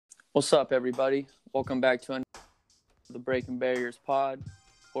What's up, everybody? Welcome back to the Breaking Barriers pod,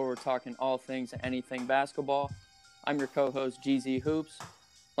 where we're talking all things and anything basketball. I'm your co-host, GzHoops.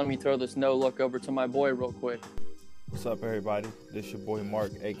 Let me throw this no look over to my boy real quick. What's up, everybody? This your boy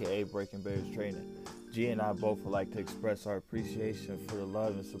Mark, aka Breaking Barriers Training. G and I both would like to express our appreciation for the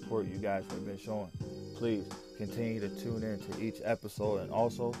love and support you guys have been showing. Please continue to tune in to each episode, and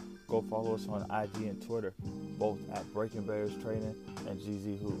also go follow us on IG and Twitter, both at Breaking Barriers Training and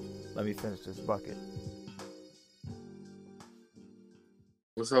GzHoops. Let me finish this bucket.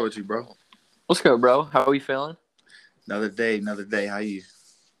 What's up with you, bro? What's good, bro? How are you feeling? Another day. How you?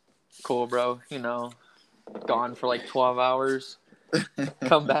 Cool, bro. Gone for like 12 hours.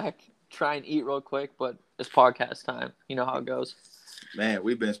 Come back, try and eat real quick, but it's podcast time. You know how it goes. Man,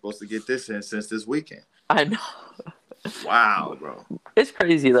 we've been supposed to get this in since this weekend. I know. Wow, bro. It's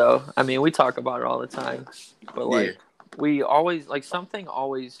crazy, though. I mean, we talk about it all the time. But, we always, something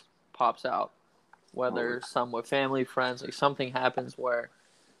always pops out. Whether some with family, friends, something happens where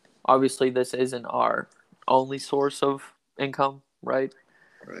obviously this isn't our only source of income, right?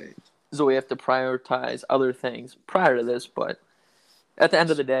 Right. So we have to prioritize other things prior to this, but at the end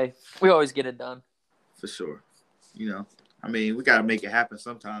of the day, we always get it done. For sure. We got to make it happen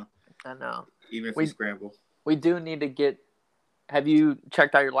sometime. I know. Even if we scramble. We do need to get – have you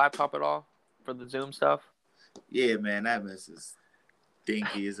checked out your laptop at all for the Zoom stuff? Yeah, man, that mess is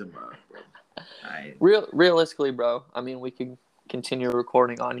dinky as a mug, bro. Realistically, bro, I mean, we could continue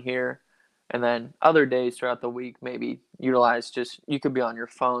recording on here. And then other days throughout the week, maybe utilize you could be on your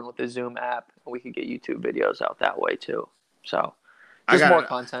phone with the Zoom app, and we could get YouTube videos out that way too. So, more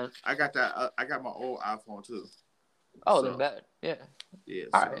content. I got that. I got my old iPhone too. Oh, then bet. Yeah. Yeah.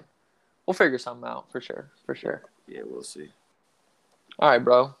 All right. We'll figure something out for sure. Yeah, we'll see. All right,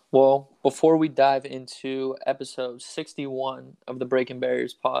 bro. Well, before we dive into episode 61 of the Breaking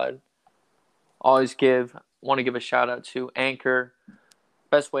Barriers pod, want to give a shout out to Anchor.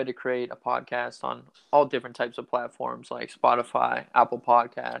 Best way to create a podcast on all different types of platforms like Spotify, Apple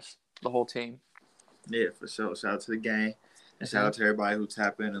Podcasts, the whole team. Yeah, for sure. Shout out to the gang. And shout out to everybody who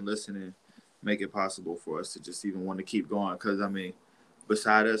tap in and listen and make it possible for us to just even want to keep going. Because,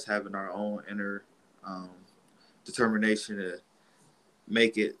 beside us having our own inner determination to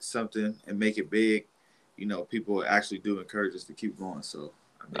make it something and make it big, people actually do encourage us to keep going. So,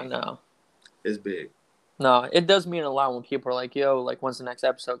 I know. It's big. No, it does mean a lot when people are like, yo, when's the next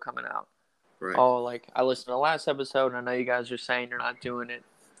episode coming out? Right. Oh, I listened to the last episode, and I know you guys are saying you're not doing it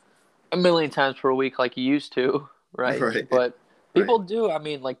a million times per week like you used to, right? But people do. I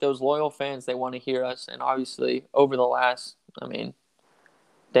mean, those loyal fans, they want to hear us. And obviously, over the last,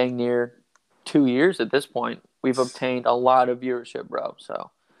 dang near 2 years at this point, we've obtained a lot of viewership, bro.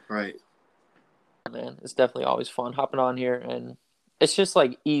 So, right. Man, it's definitely always fun hopping on here, and it's just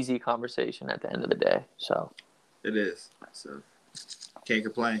easy conversation at the end of the day. So it is. So can't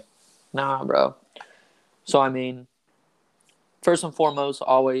complain. Nah, bro. So first and foremost,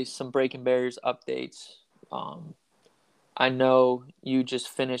 always some Breaking Barriers updates. I know you just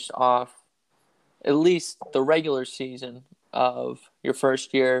finished off at least the regular season of your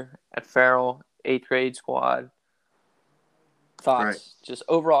first year at Farrell, 8th grade squad. Thoughts, just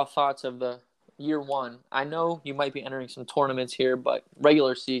overall thoughts of the year one. I know you might be entering some tournaments here, but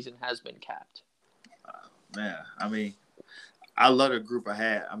regular season has been capped. Man, I love the group I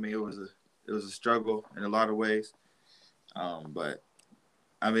had. It was a struggle in a lot of ways, but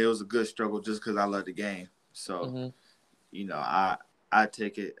it was a good struggle just because I love the game. So, I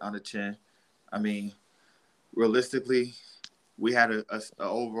take it on the chin. Realistically, we had a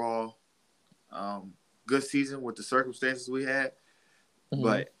overall good season with the circumstances we had,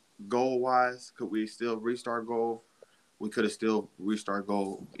 but goal-wise, could we still reach our goal? We could have still reached our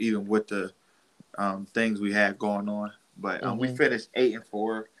goal even with the things we had going on. But we finished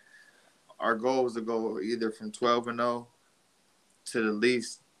 8-4. Our goal was to go either from 12-0 to at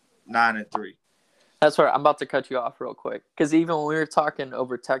least 9-3. That's right. I'm about to cut you off real quick because even when we were talking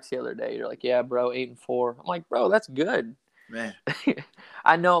over text the other day, you're like, "Yeah, bro, 8-4." I'm like, "Bro, that's good." Man,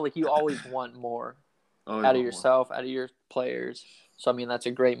 I know, you always want more out of yourself, out of your players. So that's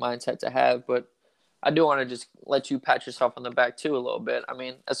a great mindset to have. But I do want to just let you pat yourself on the back too a little bit.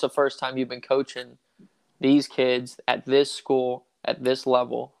 That's the first time you've been coaching these kids at this school at this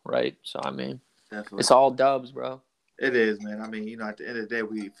level, right? So definitely. It's all dubs, bro. It is, man. At the end of the day,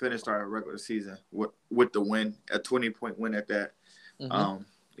 we finished our regular season with the win, a 20-point win at that. And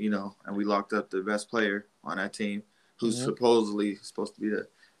we locked up the best player on that team, who's supposedly supposed to be the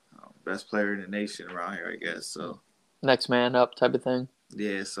best player in the nation around here, I guess. So next man up type of thing.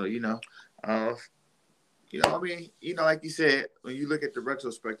 Yeah, so I mean, like you said, when you look at the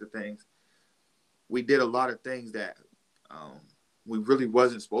retrospect of things, we did a lot of things that we really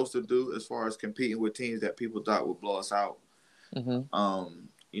wasn't supposed to do as far as competing with teams that people thought would blow us out.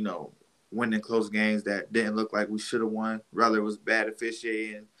 You know, winning close games that didn't look like we should have won. Rather, it was bad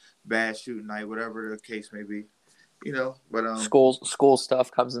officiating, bad shooting night, whatever the case may be. But school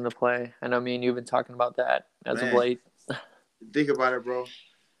stuff comes into play, and I mean you've been talking about that as of man, late. think about it, bro.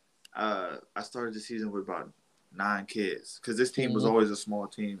 I started the season with about 9 kids because this team was always a small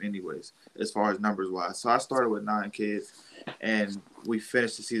team, anyways, as far as numbers wise. So I started with 9 kids, and we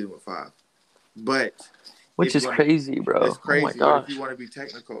finished the season with 5. But which is crazy, bro. It's crazy. Oh my gosh. But if you want to be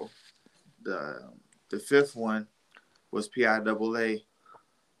technical, the 5th one was PIAA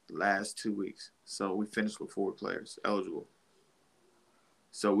the last 2 weeks. So we finished with 4 players eligible.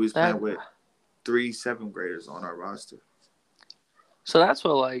 So we was playing with 3 7th graders on our roster. So that's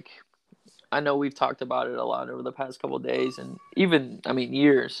what, like, I know we've talked about it a lot over the past couple of days and even, I mean,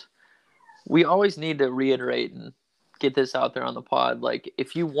 years. We always need to reiterate and get this out there on the pod. Like,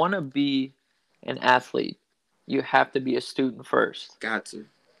 if you want to be an athlete, you have to be a student first. Got to.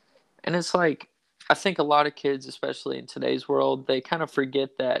 And it's like, I think a lot of kids, especially in today's world, they kind of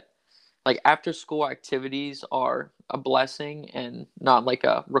forget that, like, after school activities are a blessing and not like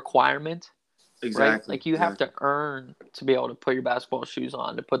a requirement. Exactly. Right? Like, you have to earn to be able to put your basketball shoes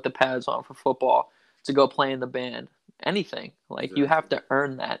on, to put the pads on for football, to go play in the band, anything. Like, you have to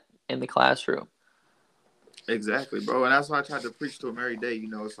earn that in the classroom. Exactly, bro. And that's why I try to preach to them every day.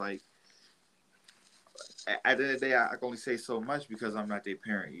 It's like, at the end of the day, I can only say so much because I'm not their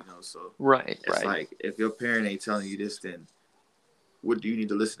parent, So it's like, if your parent ain't telling you this, then what do you need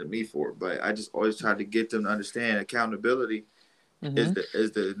to listen to me for? But I just always try to get them to understand accountability is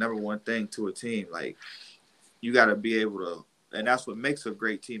the number one thing to a team. Like, you got to be able to, and that's what makes a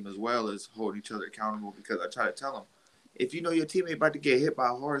great team as well, is holding each other accountable. Because I try to tell them, if you know your teammate about to get hit by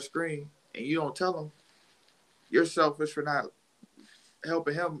a hard screen and you don't tell them, you're selfish for not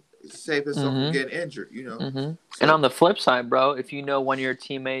helping him save himself from getting injured. So, and on the flip side, bro, if you know one of your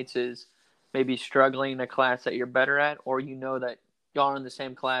teammates is maybe struggling in a class that you're better at, or you know that y'all are in the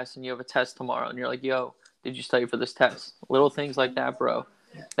same class and you have a test tomorrow and you're like, yo, did you study for this test? Little things like that, bro.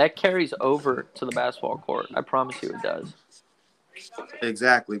 That carries over to the basketball court. I promise you it does.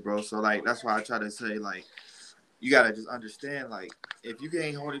 Exactly, bro. So, like, that's why I try to say, like, you got to just understand, like, if you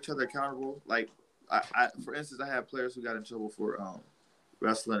can't hold each other accountable, like, I for instance, I have players who got in trouble for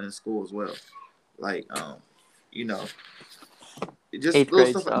wrestling in school as well. Like, just 8th little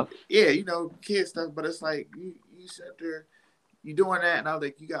grade stuff. Yeah, kid stuff. But it's like, you sit there, you doing that, and I was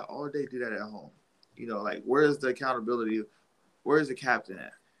like, you got all day to do that at home. Like, where's the accountability? Where's the captain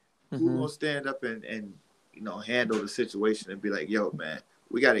at? Who gonna stand up and handle the situation and be like, yo, man,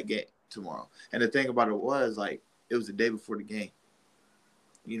 we got a game tomorrow. And the thing about it was, like, it was the day before the game.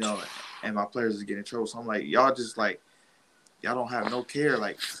 And my players was getting in trouble. So I'm like, y'all just, like, y'all don't have no care.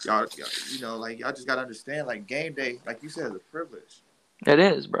 Like, y'all like, y'all just got to understand, like, game day, like you said, is a privilege. It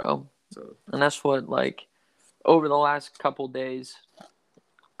is, bro. So, and that's what, like, over the last couple days,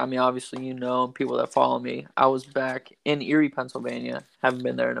 I mean, obviously, people that follow me, I was back in Erie, Pennsylvania. Haven't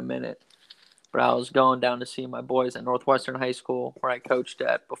been there in a minute. But I was going down to see my boys at Northwestern High School, where I coached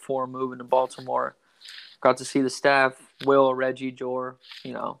at before moving to Baltimore. Got to see the staff, Will, Reggie, Jor.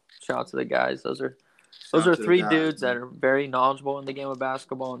 Shout out to the guys. Those are 3 dudes that are very knowledgeable in the game of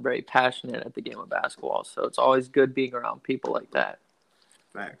basketball and very passionate at the game of basketball. So it's always good being around people like that.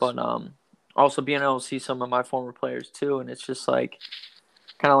 Facts. But also being able to see some of my former players too, and it's just like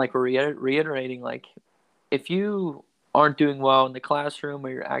kind of like reiterating, like, if you aren't doing well in the classroom or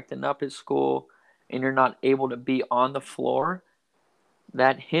you're acting up at school and you're not able to be on the floor,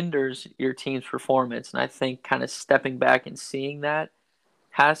 that hinders your team's performance. And I think kind of stepping back and seeing that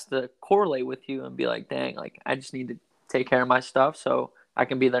has to correlate with you and be like, dang, like, I just need to take care of my stuff so I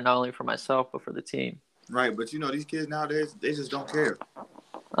can be there not only for myself but for the team. Right, but these kids nowadays, they just don't care.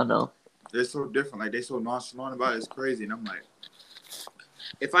 I know. They're so different. Like, they're so nonchalant about it. It's crazy. And I'm like,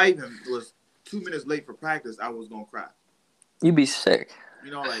 if I even was 2 minutes late for practice, I was going to cry. You'd be sick.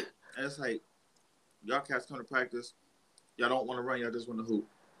 Like, and it's like, y'all cats come to practice. Y'all don't want to run. Y'all just want to hoop.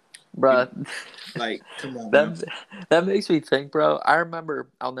 Bruh. Like, come on, man. That makes me think, bro. I remember,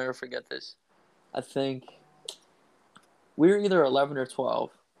 I'll never forget this. I think we were either 11 or 12.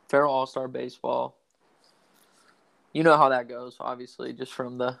 Farrell All-Star Baseball. You know how that goes, obviously, just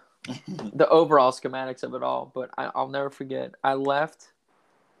from the overall schematics of it all. But I'll never forget. I left.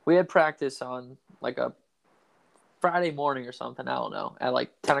 We had practice on, like, a Friday morning or something. I don't know. At,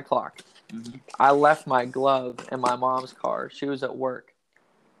 like, 10 o'clock. Mm-hmm. I left my glove in my mom's car. She was at work.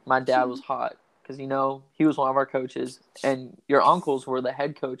 My dad was hot because, he was one of our coaches, and your uncles were the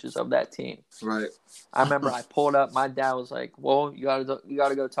head coaches of that team. Right. I remember I pulled up. My dad was like, well, you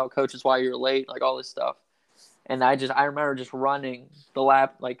gotta go tell coaches why you're late, like all this stuff. And I remember just running the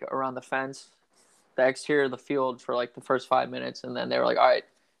lap, like around the fence, the exterior of the field for like the first 5 minutes. And then they were like, all right,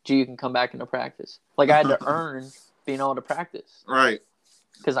 you can come back into practice. Like I had to earn being able to practice. Right.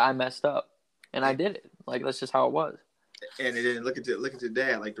 Because I messed up. And I did it. Like, that's just how it was. And then look at your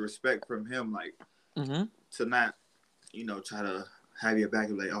dad, like the respect from him, like to not, try to have your back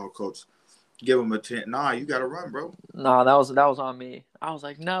and like, oh, coach, give him a 10. Nah, you gotta run, bro. Nah, that was on me. I was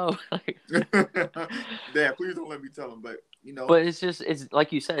like, no. Dad, please don't let me tell him. But But it's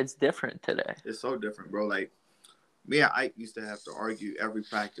like you said, it's different today. It's so different, bro. Like me and Ike used to have to argue every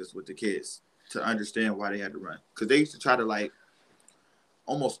practice with the kids to understand why they had to run, because they used to try to like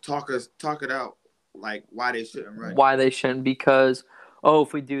almost talk it out, like why they shouldn't run. Why they shouldn't, because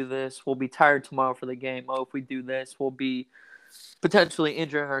if we do this, we'll be tired tomorrow for the game. If we do this, we'll be potentially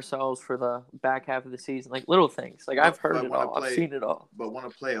injuring ourselves for the back half of the season. Like little things. Like I've heard it all. I've seen it all. But want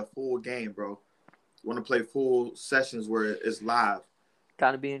to play a full game, bro. Want to play full sessions where it's live.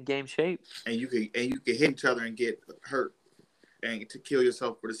 Got to be in game shape. And you can hit each other and get hurt and to kill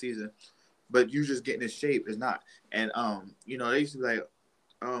yourself for the season. But you just getting in shape is not. And they used to be like,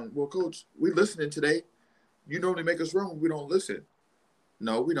 well, coach, we listening today. You normally make us run when we don't listen.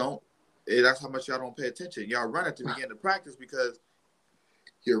 No, we don't. That's how much y'all don't pay attention. Y'all run at the beginning of practice because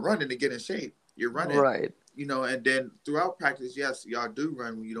you're running to get in shape. You're running. Right. And then throughout practice, yes, y'all do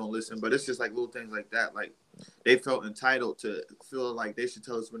run when you don't listen, but it's just like little things like that. Like they felt entitled to feel like they should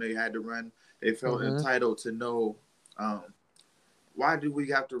tell us when they had to run. They felt entitled to know why do we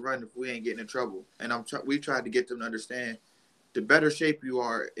have to run if we ain't getting in trouble. And we tried to get them to understand the better shape you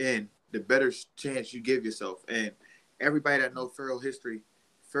are in, the better chance you give yourself. And everybody that knows Farrell history,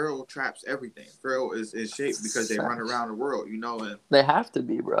 Farrell traps everything. Farrell is in shape because they run around the world, and they have to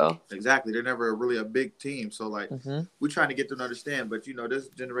be, bro. Exactly. They're never really a big team. So like we're trying to get them to understand, but this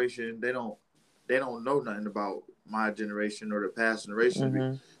generation, they don't know nothing about my generation or the past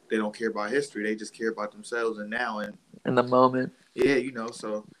generation. They don't care about history. They just care about themselves and now and in the moment. Yeah,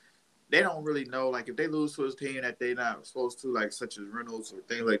 so they don't really know, like if they lose to a team that they're not supposed to, like such as Reynolds or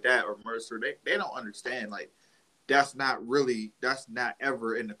things like that or Mercer, they don't understand like that's not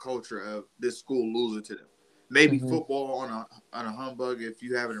ever in the culture of this school losing to them. Maybe football on a humbug if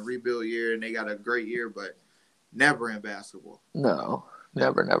you having a rebuild year and they got a great year, but never in basketball. No,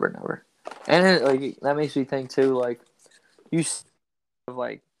 never. And that makes me think too, like you have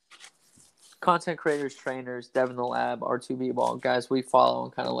like content creators, trainers, Devin the Lab, R2B Ball, guys we follow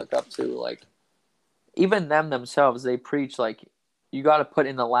and kind of look up to, like even them themselves, they preach like you got to put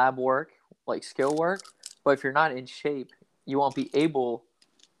in the lab work, like skill work. But if you're not in shape, you won't be able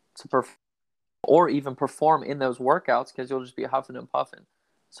to perform or even perform in those workouts because you'll just be huffing and puffing.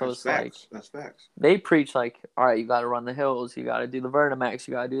 So that's it's facts. like That's facts. They preach like, all right, you got to run the hills, you got to do the Vertimax,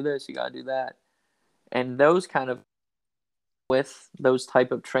 you got to do this, you got to do that, and those kind of with those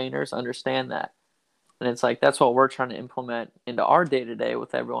type of trainers understand that, and it's like that's what we're trying to implement into our day to day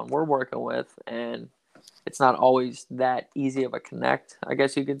with everyone we're working with, and it's not always that easy of a connect, I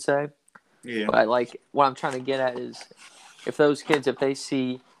guess you could say. Yeah. But like what I'm trying to get at is if those kids, if they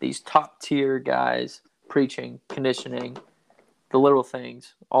see these top tier guys preaching, conditioning, the little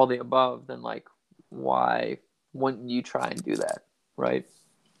things, all the above, then like why wouldn't you try and do that, right?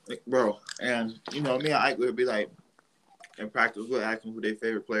 Bro, and me and Ike would be like in practice, we'll ask them who their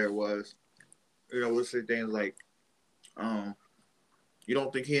favorite player was. We'll say things like, you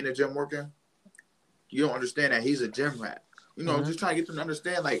don't think he in the gym working? You don't understand that he's a gym rat. Just trying to get them to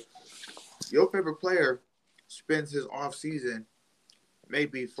understand like your favorite player spends his off season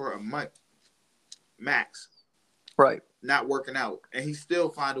maybe for a month max, right? Not working out, and he still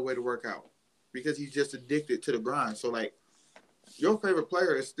find a way to work out because he's just addicted to the grind. So like, your favorite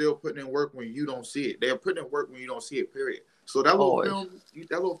player is still putting in work when you don't see it. They're putting in work when you don't see it. Period. So that little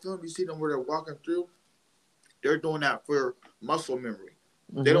film you see them where they're walking through, they're doing that for muscle memory.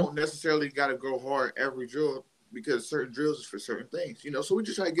 They don't necessarily got to go hard every drill because certain drills is for certain things, So we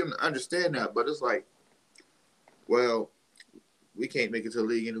just try to get them to understand that. But it's like, well, we can't make it to the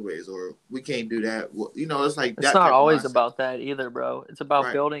league anyways, or we can't do that. Well, it's like it's not always about that either, bro. It's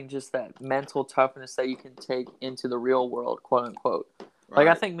about building just that mental toughness that you can take into the real world, quote unquote. Like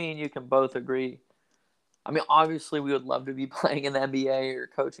I think me and you can both agree. I mean, obviously, we would love to be playing in the NBA or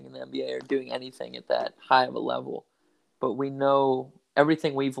coaching in the NBA or doing anything at that high of a level, but we know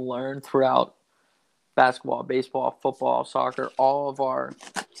everything we've learned throughout basketball, baseball, football, soccer, all of our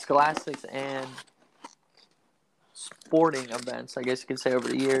scholastics and sporting events, I guess you could say, over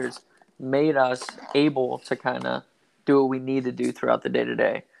the years, made us able to kind of do what we need to do throughout the day to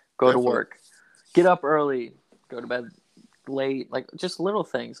day. Go Definitely. to work, get up early, go to bed late, like just little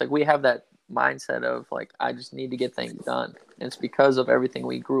things. Like we have that mindset of like I just need to get things done. And it's because of everything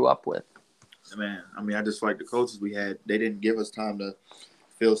we grew up with. Man, I mean, I just like the coaches we had. They didn't give us time to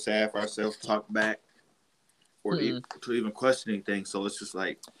feel sad for ourselves, talk back, or to even question anything. So it's just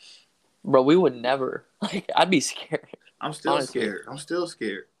like, bro, we would never. Like I'd be scared. I'm still honestly. scared. I'm still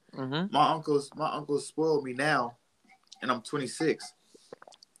scared. Mm-hmm. My uncles spoiled me now, and I'm 26.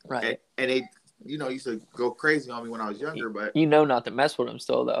 Right. And they, used to go crazy on me when I was younger, but not to mess with them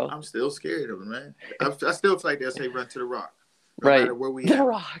still though. I'm still scared of them, man. I still feel like they'll say run to the rock, no right. matter where we the at.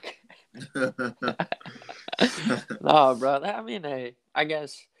 rock. No, bro. I mean, hey, I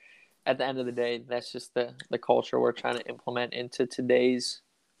guess at the end of the day, that's just the culture we're trying to implement into today's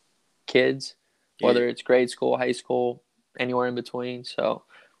kids, whether it's grade school, high school, anywhere in between. So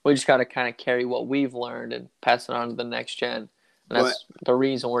we just got to kind of carry what we've learned and pass it on to the next gen. And that's the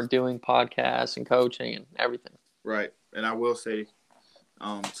reason we're doing podcasts and coaching and everything. Right. And I will say,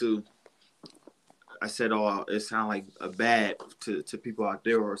 too, I said, it sound like a bad to people out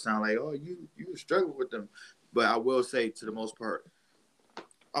there, or sound like, oh, you struggle with them. But I will say, to the most part,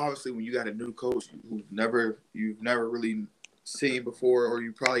 obviously, when you got a new coach you've never really seen before, or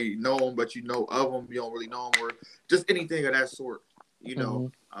you probably know them, but you know of them, you don't really know them, or just anything of that sort,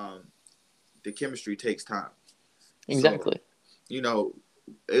 the chemistry takes time. Exactly. So,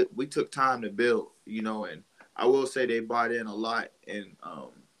 we took time to build, and I will say they bought in a lot, and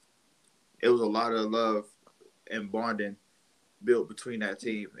it was a lot of love and bonding built between that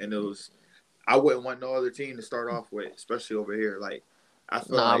team, and I wouldn't want no other team to start off with, especially over here. Like, I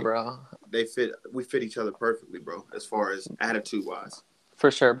feel like bro. we fit each other perfectly, bro, as far as attitude wise.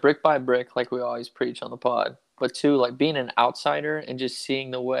 For sure, brick by brick, like we always preach on the pod. But two, like being an outsider and just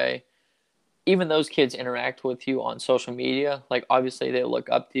seeing the way even those kids interact with you on social media, like obviously they look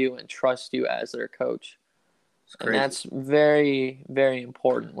up to you and trust you as their coach. And that's very, very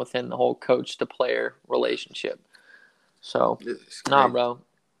important within the whole coach to player relationship. So, bro.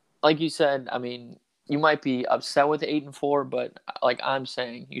 Like you said, I mean, you might be upset with 8-4, but like I'm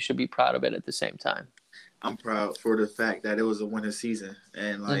saying, you should be proud of it at the same time. I'm proud for the fact that it was a winning season,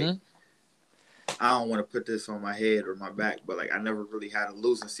 and like I don't want to put this on my head or my back, but like I never really had a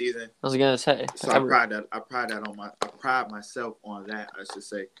losing season. I was gonna say, so I pride myself on that, I should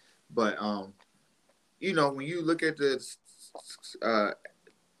say. But when you look at the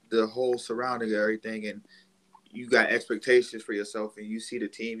whole surrounding of everything, and you got expectations for yourself, and you see the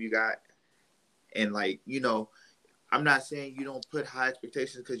team you got, and like I'm not saying you don't put high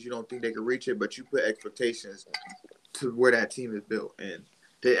expectations because you don't think they can reach it, but you put expectations to where that team is built, and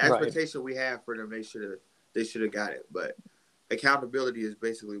the expectation we have for them, they should have got it. But accountability is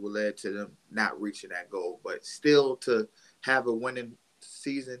basically what led to them not reaching that goal. But still, to have a winning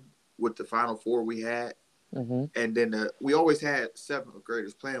season with the Final Four we had, and then we always had seventh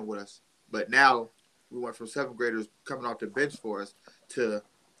graders playing with us, but now we went from seventh graders coming off the bench for us to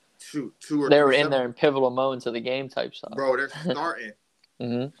shoot 2 or 3. They were in there in pivotal moments of the game type stuff. Bro, they're starting.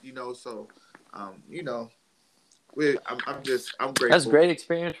 So, I'm grateful. That's great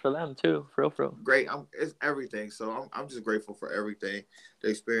experience for them too, for real. Great, it's everything. So I'm just grateful for everything, the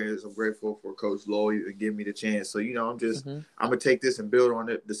experience. I'm grateful for Coach Lowe even giving me the chance. So I'm gonna take this and build on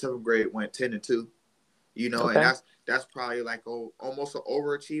it. The seventh grade went 10-2, and that's probably like almost an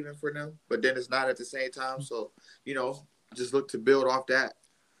overachieving for them, but then it's not at the same time. So just look to build off that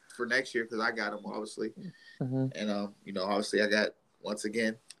for next year, because I got them obviously, and obviously I got, once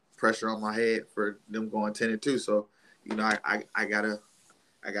again, pressure on my head for them going 10-2. So I gotta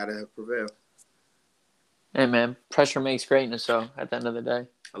prevail. Hey man, pressure makes greatness. So at the end of the day,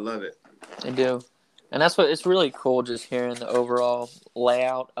 I love it. I do, and that's what it's really cool, just hearing the overall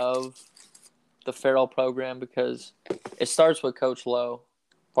layout of the Farrell program, because it starts with Coach Lowe,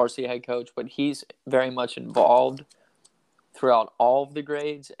 varsity head coach, but he's very much involved throughout all of the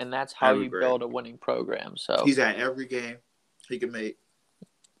grades, and that's how you build a winning program. So he's at every game he can make.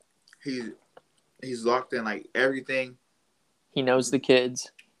 He's locked in like everything. He knows the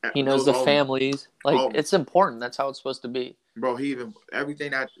kids. He knows the families. It's important. That's how it's supposed to be. Bro,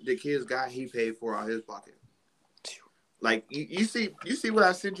 everything that the kids got, he paid for out of his pocket. Like you see what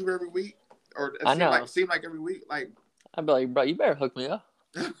I send you every week, or it seem like every week. Like I'd be like, bro, you better hook me up.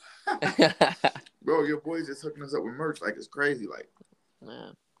 Bro, your boy's just hooking us up with merch like it's crazy. Like,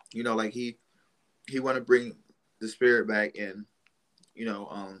 man, like he want to bring the spirit back, and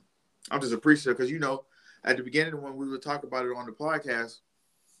I'm just appreciative because at the beginning when we would talk about it on the podcast,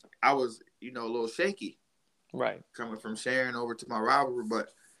 I was a little shaky, right, coming from Sharon over to my rivalry, but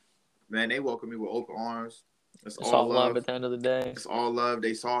man, they welcomed me with open arms. It's It's all all love love. at the end of the day. It's all love.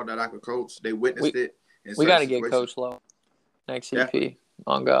 They saw that I could coach. They witnessed We it in we certain got to get situations. Coach Lowe next Definitely, CP.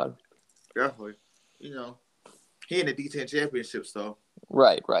 On God. definitely. You know, he in the D10 championships though.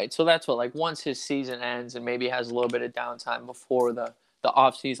 Right, right. So that's what, like, once his season ends and maybe has a little bit of downtime before the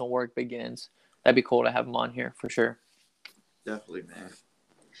off season work begins, that'd be cool to have him on here for sure. Definitely, man.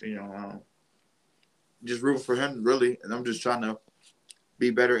 So, just rooting for him really, and I'm just trying to be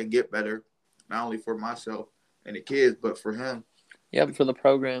better and get better, not only for myself and the kids, but for him. Yep, for the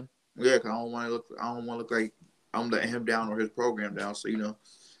program. Yeah, 'cause I don't want to look like I'm letting him down or his program down. So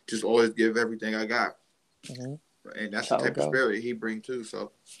just always give everything I got, Mm-hmm. and that's the How it type of goes. spirit he brings too.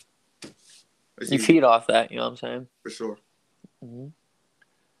 So it's You easy feed off that, you know what I'm saying? for sure. Mm-hmm.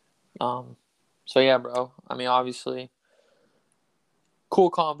 So yeah, bro. I mean, obviously,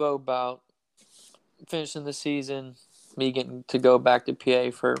 cool convo about finishing the season. Me getting to go back to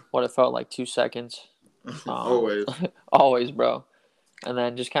PA for what it felt like 2 seconds. Always. Always, bro. And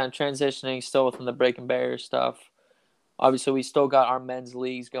then just kind of transitioning still within the Breaking Barriers stuff. Obviously, we still got our men's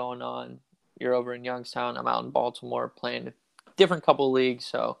leagues going on. You're over in Youngstown. I'm out in Baltimore playing a different couple of leagues.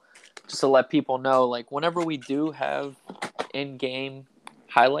 So just to let people know, like, whenever we do have in-game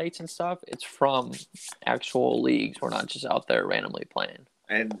highlights and stuff, it's from actual leagues. We're not just out there randomly playing.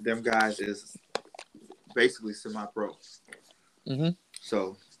 And them guys is basically semi-pro. Mm-hmm.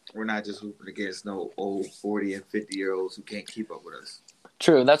 So we're not just hooping against no old 40 and 50-year-olds who can't keep up with us.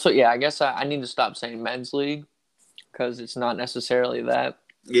 True. That's what. Yeah, I guess I need to stop saying men's league because it's not necessarily that.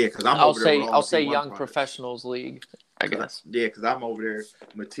 Yeah, because I'm I'll over there with all I'll the say D1 young products. professionals league. I guess. Yeah, because I'm over there.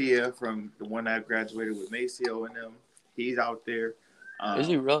 Mattia from the one that graduated with Maceo and them, he's out there. Is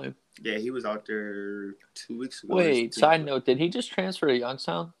he really? Yeah, he was out there 2 weeks ago. Wait. Side note: did he just transfer to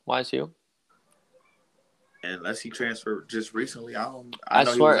Youngstown? YSU? Unless he transferred just recently, I know he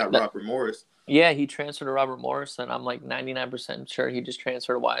was swear at Robert Morris. Yeah, he transferred to Robert Morris, and I'm like 99% sure he just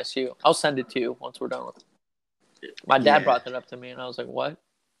transferred to YSU. I'll send it to you once we're done with it. My dad brought that up to me, and I was like, what?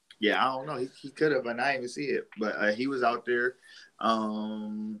 Yeah, I don't know. He could have, but I didn't even see it. But he was out there.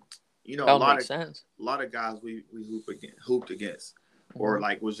 That A lot of guys we hooped against, or Mm-hmm.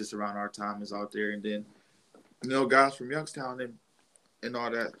 like was just around our time is out there, and then guys from Youngstown and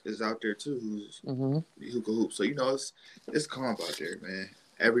all that is out there too who can hoop. So it's calm out there, man.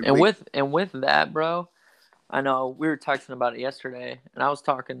 Every week. With that, bro, I know we were texting about it yesterday, and I was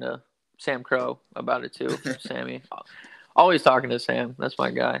talking to Sam Crow about it too. Sammy, always talking to Sam. That's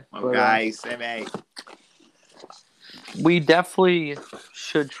my guy. Sammy. We definitely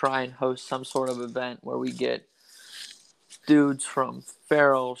should try and host some sort of event where we get dudes from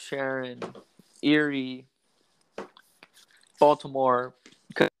Farrell, Sharon, Erie, Baltimore,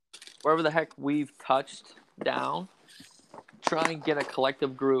 wherever the heck we've touched down. Try and get a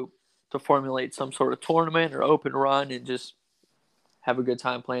collective group to formulate some sort of tournament or open run and just have a good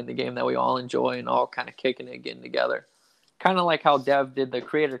time playing the game that we all enjoy and all kind of kicking it, getting together. Kind of like how Dev did the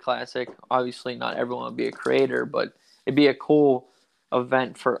Creator Classic. Obviously, not everyone would be a creator, but it'd be a cool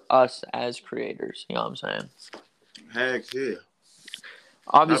event for us as creators. You know what I'm saying? Heck yeah.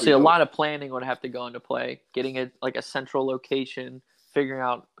 Obviously, a lot of planning would have to go into play. Getting a central location, figuring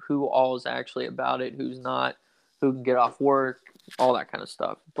out who all is actually about it, who's not, who can get off work, all that kind of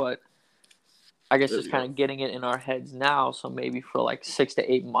stuff. But I guess just kind of getting it in our heads now. So maybe for like 6 to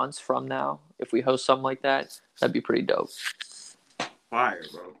 8 months from now, if we host something like that, that'd be pretty dope. Fire,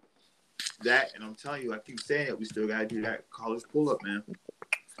 bro. That, and I'm telling you, I keep saying it, we still got to do that college pull-up, man.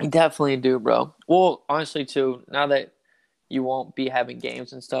 We definitely do, bro. Well, honestly, too, now that you won't be having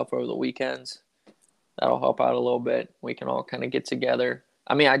games and stuff over the weekends, that'll help out a little bit. We can all kind of get together.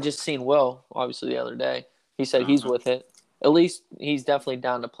 I mean, I just seen Will, obviously, the other day. He said he's with it. At least he's definitely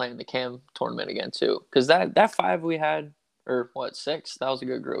down to play in the CAM tournament again, too. Because that 5 we had, or what, 6, that was a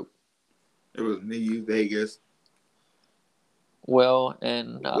good group. It was me, you, Vegas. Will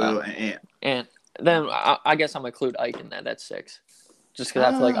and Ant. And then I guess I'm going to include Ike in that. That's 6. Just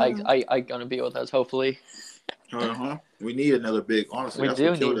because I feel like Ike going to be with us, hopefully. We need another big, honestly. We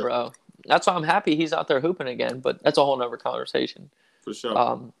do need, bro. That's why I'm happy he's out there hooping again, but that's a whole nother conversation. For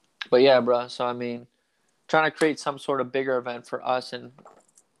sure. But yeah, bro. So, I mean, trying to create some sort of bigger event for us and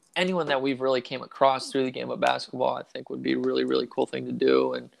anyone that we've really came across through the game of basketball, I think would be a really, really cool thing to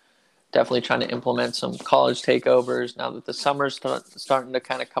do. And definitely trying to implement some college takeovers now that the summer's starting to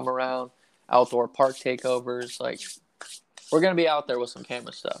kind of come around, outdoor park takeovers. Like, we're going to be out there with some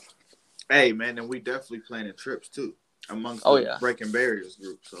camera stuff. Hey, man, and we definitely planning trips, too, amongst the Breaking Barriers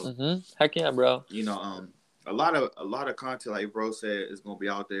group. So, Heck yeah, bro. A lot of content, like bro said, is going to be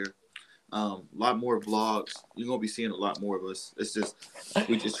out there. A lot more vlogs. You're gonna be seeing a lot more of us. It's just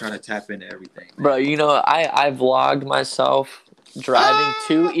we just trying to tap into everything, man. Bro, I vlogged myself driving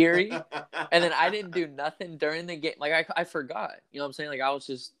to Erie, and then I didn't do nothing during the game. Like I forgot. You know what I'm saying? Like I was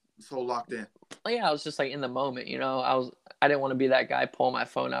just so locked in. yeah, I was just like in the moment. I didn't want to be that guy pulling my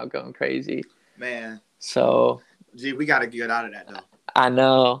phone out going crazy. Man. So. Gee, we gotta get out of that though. I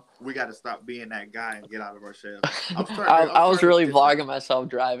know. We gotta stop being that guy and get out of our shell. I was really vlogging myself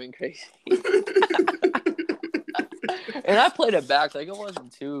driving crazy. And I played it back. Like, it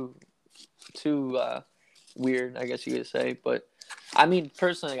wasn't too weird, I guess you could say. But, I mean,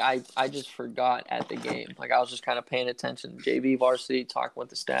 personally, I just forgot at the game. Like, I was just kind of paying attention to JV varsity, talking with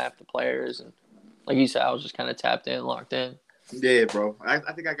the staff, the players. And, like you said, I was just kind of tapped in, locked in. Yeah, bro. I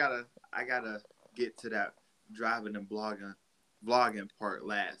think I gotta get to that driving and vlogging part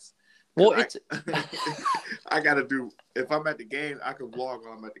last. Well, I gotta do. If I'm at the game, I can vlog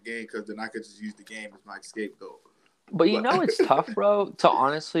while I'm at the game because then I could just use the game as my scapegoat. But it's tough, bro, to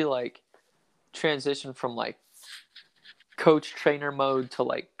honestly like transition from like coach trainer mode to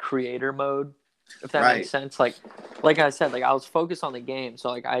like creator mode, if that makes sense. Like I said, like I was focused on the game, so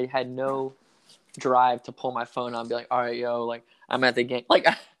like I had no drive to pull my phone out and be like, all right, yo, like I'm at the game. Like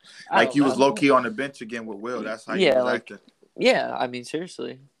you was low key on the bench again with Will. That's how you was acting. Yeah, I mean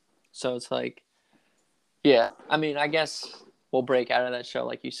seriously. So it's like, yeah, I mean, I guess we'll break out of that show,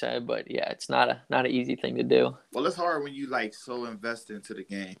 like you said, but yeah, it's not an easy thing to do. Well, it's hard when you like so invested into the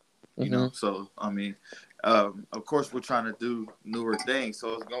game, you know. So I mean, of course, we're trying to do newer things,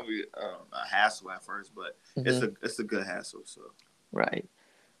 so it's gonna be a hassle at first, but it's a good hassle. So right,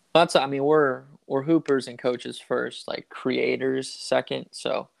 well, I mean, we're hoopers and coaches first, like creators second.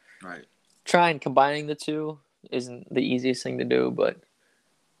 So trying combining the two isn't the easiest thing to do, but.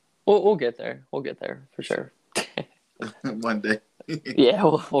 We'll get there. We'll get there for sure. One day. Yeah,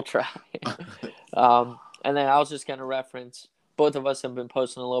 we'll try. And then I was just going to reference, both of us have been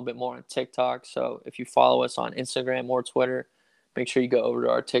posting a little bit more on TikTok. So if you follow us on Instagram or Twitter, make sure you go over to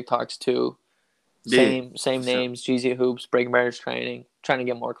our TikToks too. Same names, GzHoops, Breaking Barriers Training. Trying to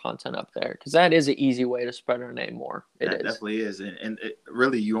get more content up there because that is an easy way to spread our name more. It definitely is. And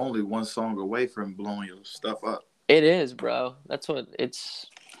really, you only one song away from blowing your stuff up. It is, bro. That's what it's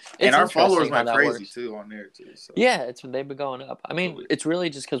and our followers went crazy too on there too. So. Yeah, they've been going up. I mean, it's really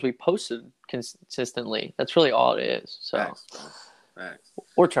just because we posted consistently. That's really all it is. So Facts.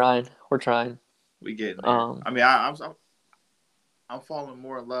 We're trying. We getting there. I mean, I'm falling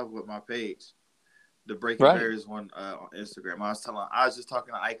more in love with my page, the Breaking Barriers one on Instagram. I was just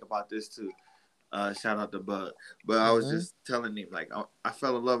talking to Ike about this too. Shout out to Bud, but I was just telling him like I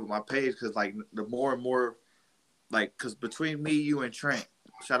fell in love with my page because like the more and more, like because between me, you, and Trent.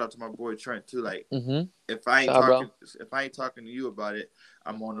 Shout out to my boy Trent too. Like, if I ain't talking to you about it,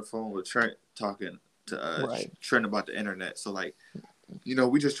 I'm on the phone with Trent talking to Trent about the internet. So like,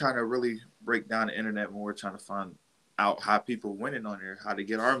 we just trying to really break down the internet more, trying to find out how people winning on there, how to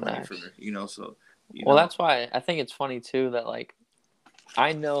get our money from there. So. Well, that's why I think it's funny too that like,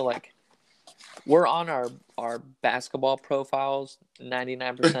 I know like. We're on our basketball profiles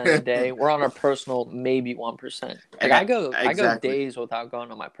 99% of the day. We're on our personal maybe 1%. Like I go days without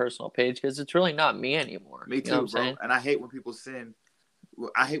going on my personal page because it's really not me anymore. Me too, bro. And I hate when people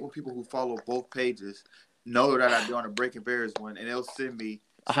who follow both pages know that I be on a Breaking Barriers one and they'll send me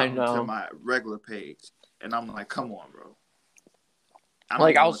something to my regular page, and I'm like, come on, bro.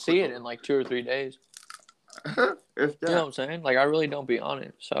 I'll see it in like 2 or 3 days. You know what I'm saying? Like I really don't be on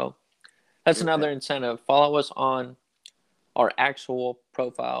it, so. That's another incentive. Follow us on our actual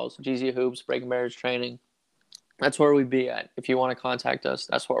profiles, GzHoops, Breaking Barriers Training. That's where we be at. If you want to contact us,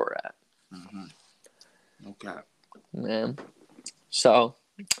 that's where we're at. Okay. Man. So,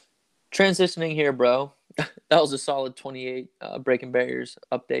 transitioning here, bro. That was a solid 28 Breaking Barriers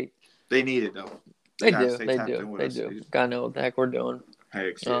update. They need it, though. They do. Gotta know what the heck we're doing.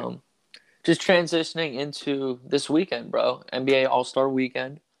 Heck, shit. Just transitioning into this weekend, bro. NBA All-Star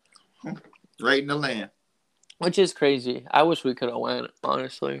Weekend. Right in the land. Which is crazy. I wish we could have went,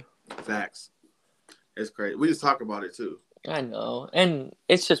 honestly. Facts. It's crazy. We just talk about it, too. I know. And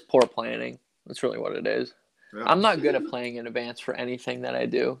it's just poor planning. That's really what it is. Yep. I'm not good at planning in advance for anything that I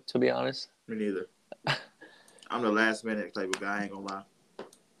do, to be honest. Me neither. I'm the last minute type of guy, I ain't gonna lie.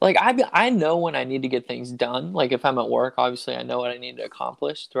 Like, I know when I need to get things done. Like, if I'm at work, obviously I know what I need to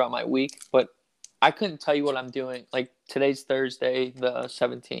accomplish throughout my week. But I couldn't tell you what I'm doing. Like, today's Thursday, the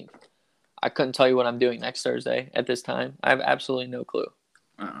 17th. I couldn't tell you what I'm doing next Thursday at this time. I have absolutely no clue.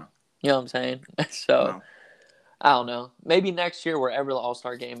 You know what I'm saying? So, I don't know. Maybe next year, wherever the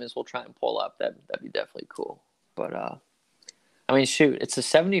All-Star game is, we'll try and pull up. That'd be definitely cool. But, I I mean, shoot, it's the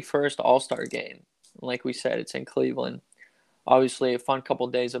 71st All-Star game. Like we said, it's in Cleveland. Obviously, a fun couple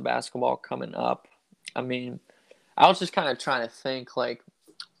days of basketball coming up. I mean, I was just kind of trying to think, like,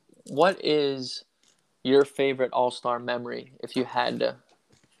 what is your favorite All-Star memory if you had to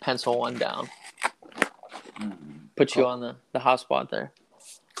pencil one down? Put you on the hot spot there.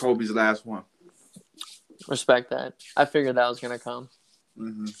 Kobe's last one. Respect that. I figured that was going to come.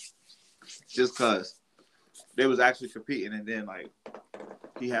 Mm-hmm. Just because they was actually competing, and then, like,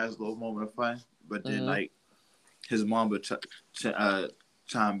 he has a little moment of fun, but then, like, his mom would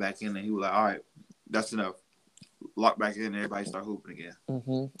chime back in, and he was like, all right, that's enough. Lock back in, and everybody start hooping again.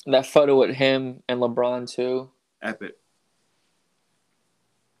 Mm-hmm. That photo with him and LeBron, too. Epic.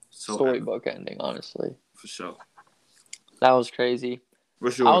 So storybook ending, honestly. For sure. That was crazy.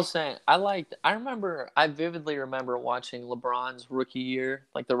 For sure. I was saying, I vividly remember watching LeBron's rookie year,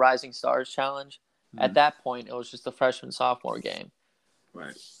 like the Rising Stars Challenge. Mm-hmm. At that point, it was just the freshman-sophomore game.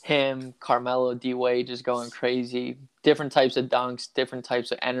 Right. Him, Carmelo, D-Wade just going crazy. Different types of dunks, different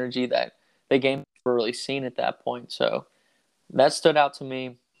types of energy that the game never really seen at that point. So that stood out to me.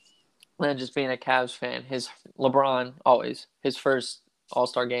 And then just being a Cavs fan, LeBron, always, his first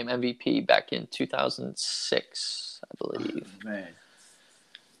All-Star Game MVP back in 2006, I believe. Oh, man.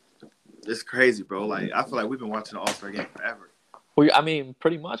 It's crazy, bro. Like, I feel like we've been watching the All-Star Game forever. Well, I mean,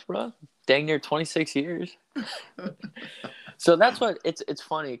 pretty much, bro. Dang near 26 years. So that's what it's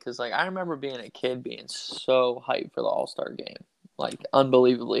funny because, like, I remember being a kid being so hyped for the All-Star Game. Like,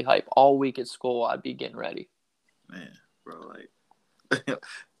 unbelievably hyped. All week at school, I'd be getting ready. Man, bro, like,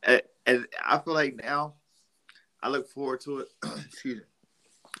 and I feel like now I look forward to it. Excuse me.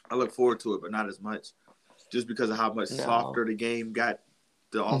 I look forward to it, but not as much, just because of how much softer the game got,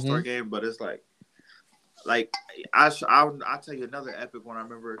 the All-Star Game. But it's like I'll tell you another epic one I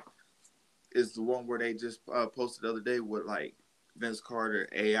remember is the one where they just posted the other day with, like, Vince Carter,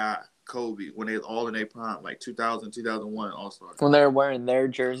 AI, Kobe, when they all in their prime, like 2000, 2001 All-Star. When they're wearing their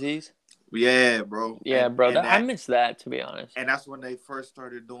jerseys. Yeah, bro. Yeah, bro. I miss that, to be honest. And that's when they first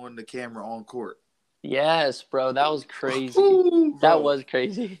started doing the camera on court. Yes, bro. That was crazy. Ooh, that was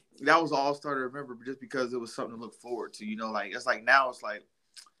crazy. That was all started to remember just because it was something to look forward to. You know, like, it's like now it's like,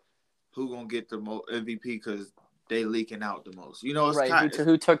 who going to get the most MVP because they leaking out the most. You know, it's right.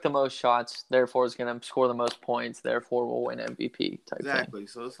 Who took the most shots, therefore is going to score the most points, therefore will win MVP type exactly. thing.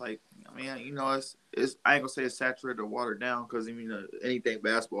 So it's like, I mean, you know, it's I ain't going to say it's saturated or watered down because, I mean, anything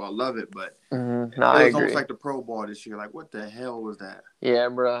basketball, I love it, but it was almost like the Pro Bowl this year. Like, what the hell was that? Yeah,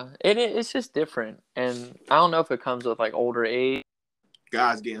 bro. It's just different. And I don't know if it comes with, like, older age.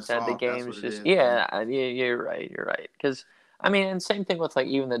 Guys getting soft, the game's that's what just, it is. Yeah, you're right. Because, I mean, and same thing with, like,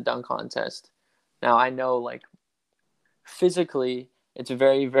 even the dunk contest. Now, I know, like, physically, it's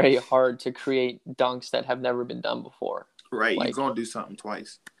very, very hard to create dunks that have never been done before. Right, like, you're going to do something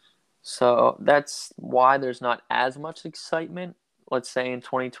twice. So that's why there's not as much excitement, let's say, in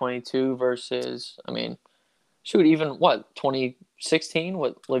 2022 versus, I mean, shoot, even, 2016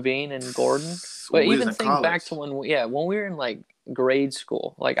 with Levine and Gordon? But even think college. Back to when we were in, like, grade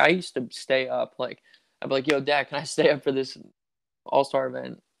school. Like, I used to stay up. Like, I'd be like, yo, Dad, can I stay up for this All-Star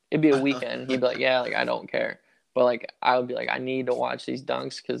event? It'd be a weekend. He'd be like, yeah, like, I don't care. But, like, I would be like, I need to watch these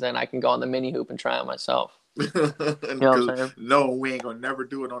dunks because then I can go on the mini hoop and try it myself. You know what I'm saying? No, we ain't going to never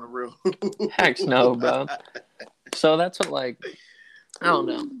do it on the real. Heck no, bro. So that's what, like, I don't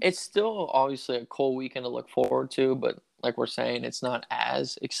know. It's still obviously a cool weekend to look forward to, but like we're saying, it's not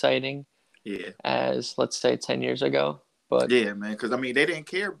as exciting as, let's say, 10 years ago. But yeah, man, because, I mean, they didn't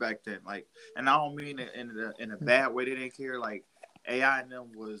care back then. Like, and I don't mean it in a bad way. They didn't care. Like, AI and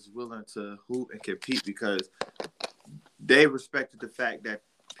them was willing to hoop and compete because they respected the fact that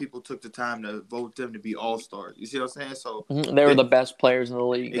people took the time to vote them to be all-stars. You see what I'm saying? So they were the best players in the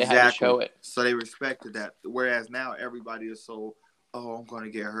league. They had to show it. So they respected that. Whereas now everybody is so, oh, I'm going to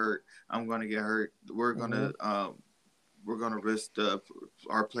get hurt. I'm going to get hurt. We're going to risk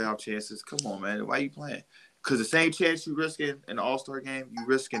our playoff chances. Come on, man. Why are you playing? Because the same chance you risk in the All-Star game, you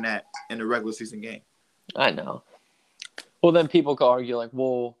risking that in the regular season game. I know. Well, then people could argue, like,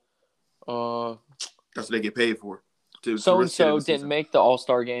 well, that's what they get paid for. So-and-so didn't make the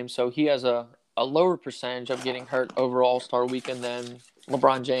All-Star game, so he has a lower percentage of getting hurt over All-Star weekend than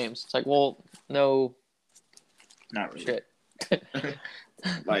LeBron James. It's like, well, no. Not really. Shit.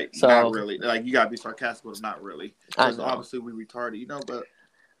 Like, not really. Like, you got to be sarcastic with not really. Because obviously we retarded, you know, but,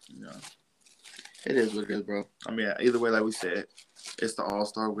 you know, it is what it is, bro. I mean, either way, like we said, it's the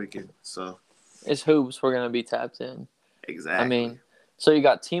All-Star weekend, so. It's hoops. We're going to be tapped in. Exactly. I mean, so you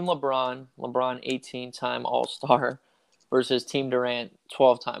got Team LeBron 18-time All-Star versus Team Durant,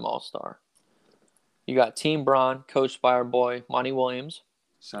 12-time All-Star. You got Team Braun, coached by our boy Monty Williams.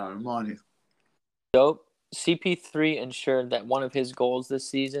 Shout out to Monty. Dope. CP3 ensured that one of his goals this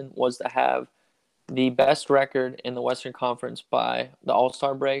season was to have the best record in the Western Conference by the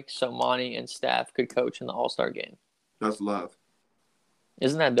All-Star break, so Monty and staff could coach in the All-Star game. That's love.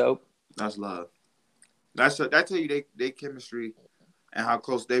 Isn't that dope? That's love. That tell you they chemistry and how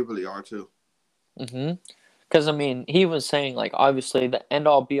close they really are too. Mm-hmm. Because, I mean, he was saying, like, obviously the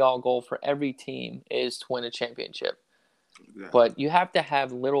end-all, be-all goal for every team is to win a championship. Exactly. But you have to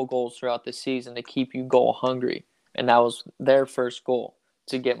have little goals throughout the season to keep you goal hungry. And that was their first goal,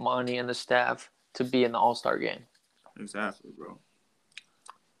 to get Monty and the staff to be in the All-Star game. Exactly, bro.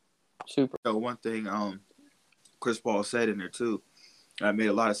 Super. So one thing Chris Paul said in there too, that made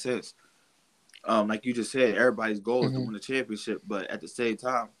a lot of sense. Like you just said, everybody's goal is to win a championship, but at the same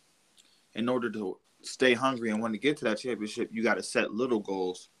time, in order to stay hungry and want to get to that championship, you got to set little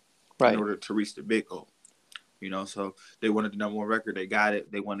goals in order to reach the big goal. You know, so they wanted the number one record. They got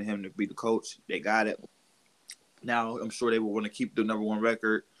it. They wanted him to be the coach. They got it. Now, I'm sure they will want to keep the number one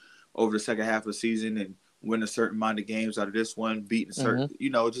record over the second half of the season and win a certain amount of games out of this one, beating certain,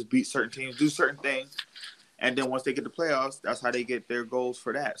 just beat certain teams, do certain things. And then once they get the playoffs, that's how they get their goals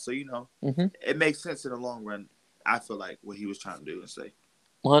for that. So, it makes sense in the long run, I feel like, what he was trying to do and say.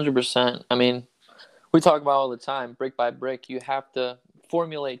 100%. I mean, we talk about all the time, brick by brick, you have to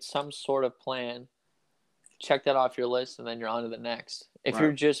formulate some sort of plan, check that off your list, and then you're on to the next. If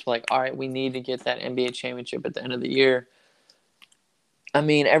you're just like, all right, we need to get that NBA championship at the end of the year, I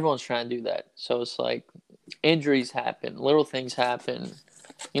mean, everyone's trying to do that. So it's like injuries happen, little things happen.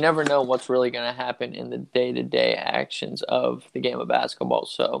 You never know what's really going to happen in the day-to-day actions of the game of basketball.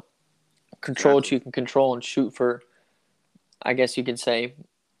 So control what you can control and shoot for, I guess you could say,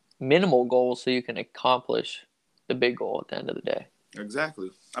 minimal goals so you can accomplish the big goal at the end of the day. Exactly.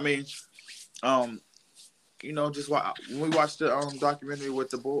 I mean, just when we watched the documentary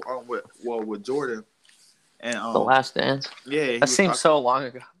with the bull, with Jordan and The Last Dance. Yeah, that seems so long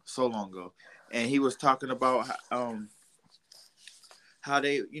ago. So long ago, and he was talking about how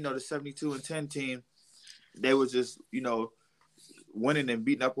they, the 72-10 team, they was just winning and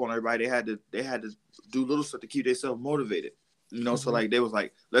beating up on everybody. They had to do little stuff to keep themselves motivated. So like they was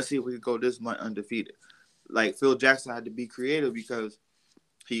like, let's see if we could go this month undefeated. Like Phil Jackson had to be creative because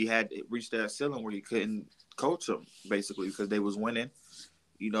he had reached that ceiling where he couldn't coach them basically because they was winning.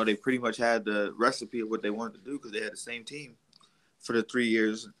 They pretty much had the recipe of what they wanted to do because they had the same team for the 3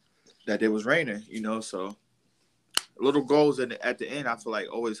 years that they was reigning. So little goals at the end, I feel like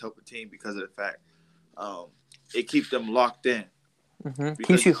always help a team because of the fact it keeps them locked in. Mm-hmm.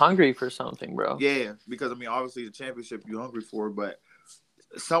 Keeps you hungry for something, bro. Yeah, because, obviously the championship you're hungry for, but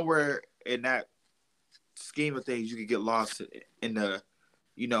somewhere in that scheme of things, you could get lost in the,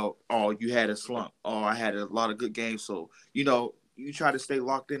 you had a slump. Oh, I had a lot of good games. So, you try to stay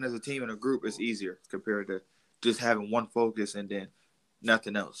locked in as a team and a group, it's easier compared to just having one focus and then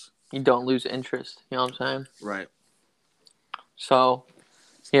nothing else. You don't lose interest. You know what I'm saying? Right. So,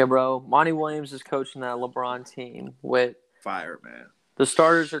 yeah, bro. Monty Williams is coaching that LeBron team with fire, man. The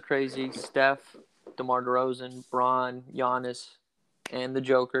starters are crazy. Steph, DeMar DeRozan, Bron, Giannis, and the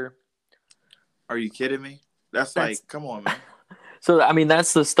Joker. Are you kidding me? That's like, come on, man. So, I mean,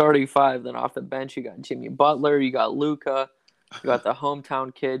 that's the starting five. Then off the bench, you got Jimmy Butler, you got Luka, you got the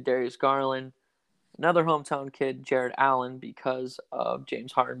hometown kid, Darius Garland, another hometown kid, Jared Allen, because of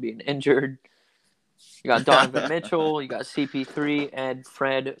James Harden being injured. You got Donovan Mitchell, you got CP3, and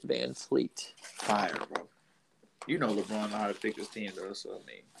Fred VanVleet. Fire, bro. LeBron know how to pick his team, though, so I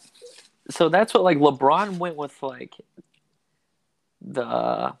mean. So that's what, LeBron went with,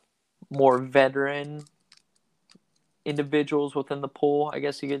 the more veteran individuals within the pool, I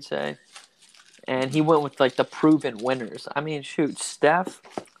guess you could say. And he went with, the proven winners. I mean, shoot, Steph,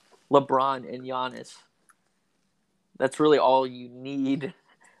 LeBron, and Giannis. That's really all you need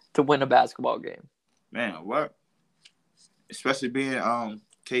to win a basketball game. Man, what? Especially being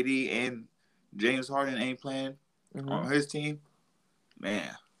KD and James Harden ain't playing on his team. Man.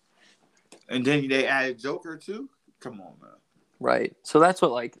 And then they added Joker, too? Come on, man. Right. So that's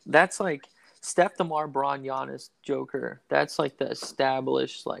what, that's Steph, DeMar, Bron, Giannis, Joker. That's the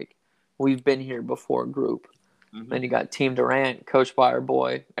established, we've been here before group. Mm-hmm. Then you got Team Durant, coached by our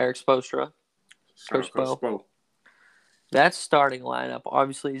boy, Eric Spoelstra. Coach Spo. That starting lineup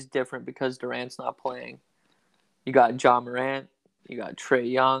obviously is different because Durant's not playing. You got Ja Morant. You got Trae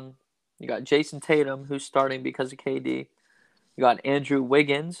Young. You got Jason Tatum, who's starting because of KD. You got Andrew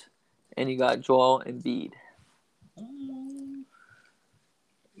Wiggins. And you got Joel Embiid.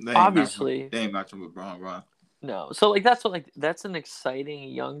 Obviously. They ain't matching with Bron. No. So, that's an exciting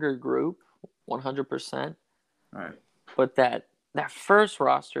younger group. 100%. Right. But that first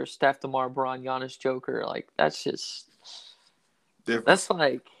roster, Steph, DeMar, Braun, Giannis, Joker, like that's Different. that's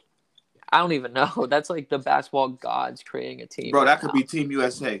like I don't even know. That's like the basketball gods creating a team. Bro, right that could now. be Team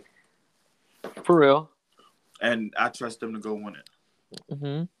USA. For real. And I trust them to go win it.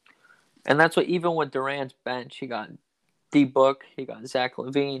 Mm-hmm. And that's what, even with Durant's bench, he got D Book, he got Zach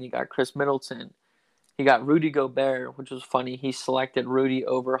LaVine, he got Chris Middleton, he got Rudy Gobert, which was funny. He selected Rudy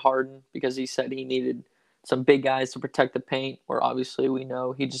over Harden because he said he needed some big guys to protect the paint, where obviously we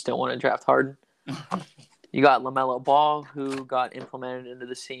know he just didn't want to draft Harden. You got LaMelo Ball, who got implemented into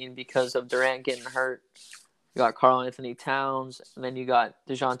the scene because of Durant getting hurt. You got Karl Anthony Towns, and then you got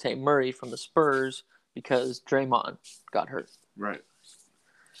DeJounte Murray from the Spurs because Draymond got hurt. Right.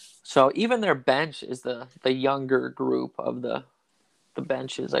 So even their bench is the younger group of the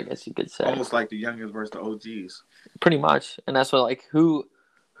benches, I guess you could say. Almost like the youngest versus the OGs. Pretty much. And that's what, like, who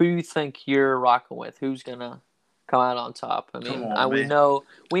you think you're rocking with? Who's gonna come out on top? I mean, we know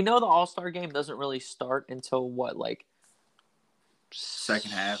the All-Star game doesn't really start until what, like,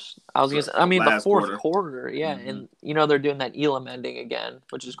 second half. I was gonna say, I mean, the fourth quarter, yeah. Mm-hmm. And they're doing that Elam ending again,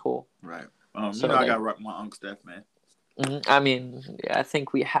 which is cool. Right. So I gotta rock my Uncle Steph, man. I mean, yeah, I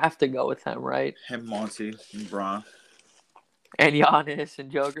think we have to go with him, right? Him, Monty, and Bron. And Giannis and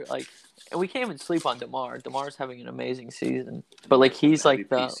Joker, like, and we can't even sleep on DeMar. DeMar's having an amazing season, but like he's like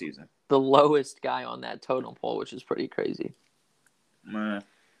the lowest guy on that totem pole, which is pretty crazy. Man,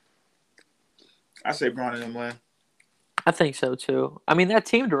 I say Bron and them win. I think so too. I mean, that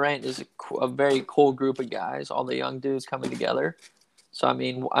Team Durant is a very cool group of guys. All the young dudes coming together. So I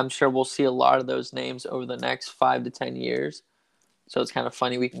mean, I'm sure we'll see a lot of those names over the next 5 to 10 years. So it's kind of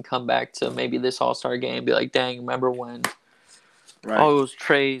funny we can come back to maybe this All-Star game and be like, dang, remember when? Right. Oh, it was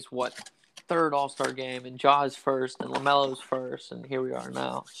Trey's third All-Star game, and Ja's first, and LaMelo's first, and here we are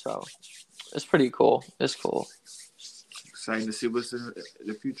now. So it's pretty cool. It's cool. Exciting to see what's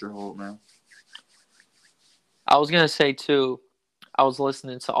the future hold, man. I was gonna say too, I was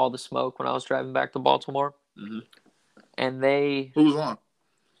listening to All the Smoke when I was driving back to Baltimore, and who was on?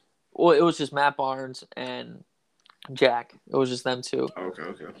 Well, it was just Matt Barnes and Jack. It was just them two. Okay.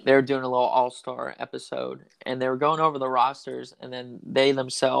 They were doing a little all-star episode, and they were going over the rosters, and then they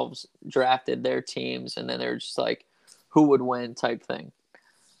themselves drafted their teams, and then they're just like, who would win type thing.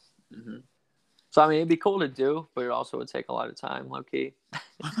 Mm-hmm. So, I mean, it'd be cool to do, but it also would take a lot of time, low-key.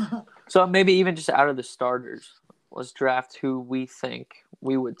 So maybe even just out of the starters, let's draft who we think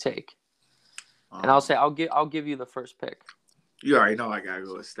we would take. And I'll say, I'll give you the first pick. You already know I gotta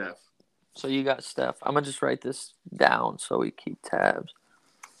go with Steph. So you got Steph. I'm going to just write this down so we keep tabs.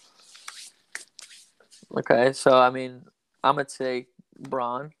 Okay, so, I mean, I'm going to take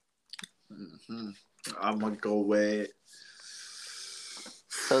Bron. Mm-hmm. I'm going to go with...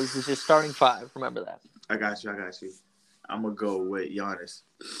 So this is your starting 5. Remember that. I got you. I'm going to go with Giannis.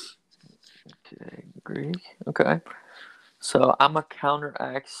 Okay, Greek. Okay. So I'm going to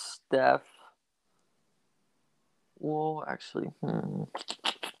counteract Steph. Well, actually,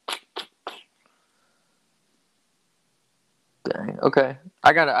 Dang. Okay.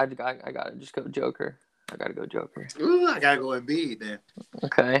 I gotta just go Joker. I gotta go Joker. Ooh, I gotta go Embiid then.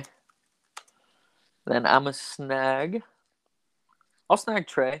 Okay. Then I'm a snag. I'll snag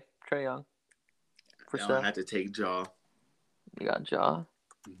Trae Young. I have to take Ja. You got Ja.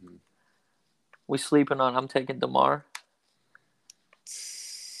 Mm-hmm. We sleeping on. I'm taking DeMar.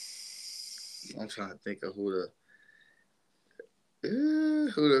 I'm trying to think of who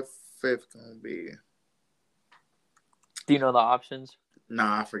the fifth gonna be. Do you know the options?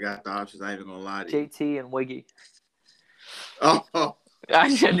 Nah, I forgot the options. I ain't even gonna lie to you. JT and Wiggy. Oh.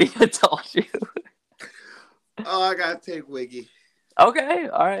 I shouldn't even told you. I gotta take Wiggy. Okay,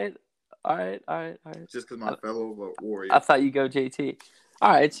 all right. Just because my fellow Warrior. I thought you go JT.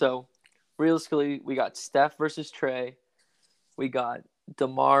 All right, so realistically, we got Steph versus Trae. We got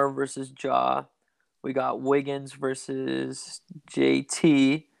DeMar versus Ja. We got Wiggins versus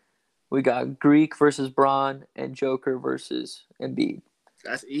JT. We got Greek versus Bron and Joker versus Embiid.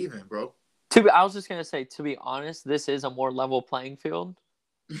 That's even, bro. I was just going to say, to be honest, this is a more level playing field.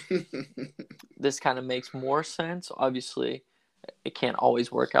 This kind of makes more sense. Obviously, it can't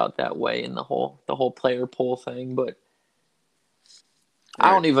always work out that way in the whole player pool thing, but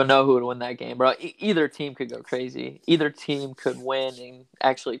I don't even know who would win that game, bro. Either team could go crazy. Either team could win and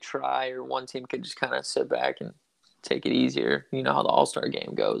actually try, or one team could just kind of sit back and take it easier. You know how the All-Star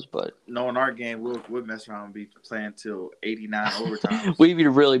game goes, but no, in our game, we'll mess around and be playing till 89 overtime. We'd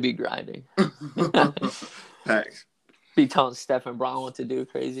really be grinding. Facts. Be telling Steph and Bron what to do,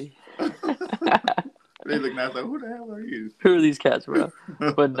 crazy. They look nice. Like, who the hell are you? Who are these cats, bro?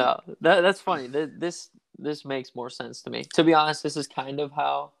 But no, that's funny. This makes more sense to me. To be honest, this is kind of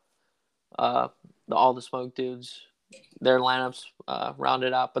how all the smoke dudes, their lineups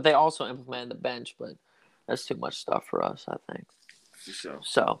rounded out. But they also implemented the bench, but that's too much stuff for us, I think. For sure.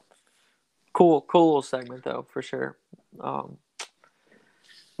 So cool little segment though, for sure.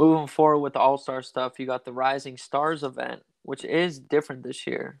 Moving forward with the All-Star stuff, you got the Rising Stars event, which is different this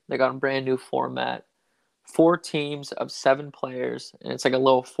year. They got a brand new format. 4 teams of 7 players, and it's like a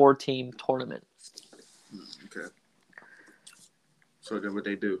little 4-team tournament. Okay. So then what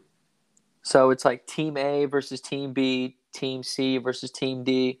they do? So it's like Team A versus Team B, Team C versus Team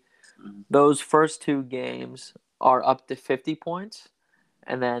D. Those first 2 games are up to 50 points,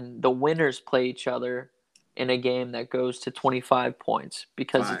 and then the winners play each other in a game that goes to 25 points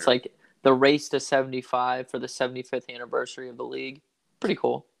because it's like the race to 75 for the 75th anniversary of the league. Pretty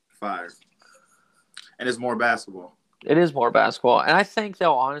cool. Fire. And it's more basketball. It is more basketball. And I think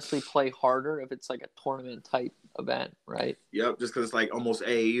they'll honestly play harder if it's like a tournament type event, right? Yep, just because it's like almost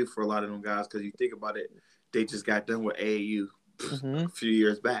AAU for a lot of them guys. Because you think about it, they just got done with AAU a few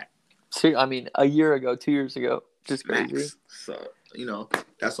years back. See, I mean, a year ago, 2 years ago. Just crazy. Max. So,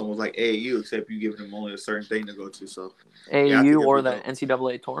 that's almost like AAU, except you give them only a certain thing to go to. So AAU or the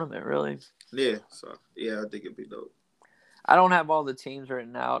NCAA tournament, really. Yeah, so, I think it'd be dope. I don't have all the teams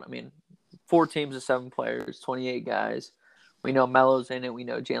written out. I mean, 4 teams of 7 players, 28 guys. We know Melo's in it. We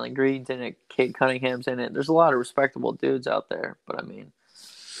know Jalen Green's in it. Cade Cunningham's in it. There's a lot of respectable dudes out there. But, I mean,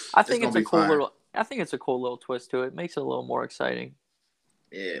 I think it's a cool little twist to it. It makes it a little more exciting.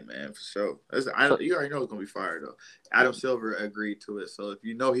 Yeah, man, for sure. You already know it's gonna be fire though. Adam Silver agreed to it, so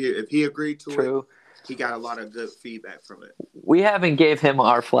if he agreed to it, he got a lot of good feedback from it. We haven't gave him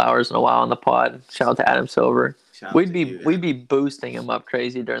our flowers in a while on the pod. Shout out to Adam Silver. We'd be boosting him up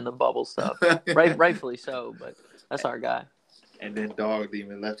crazy during the bubble stuff, rightfully so. But that's our guy. And then dogged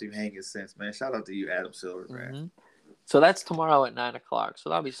him and left him hanging since, man. Shout out to you, Adam Silver, man. So that's tomorrow at 9:00. So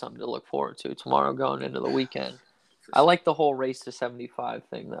that'll be something to look forward to tomorrow going into the weekend. I like the whole race to 75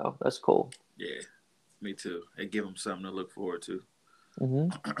 thing, though. That's cool. Yeah, me too. It give them something to look forward to.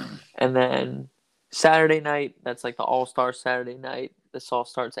 And then Saturday night, that's like the All-Star Saturday night. This all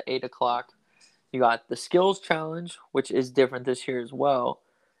starts at 8:00. You got the Skills Challenge, which is different this year as well.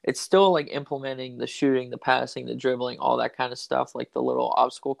 It's still like implementing the shooting, the passing, the dribbling, all that kind of stuff, like the little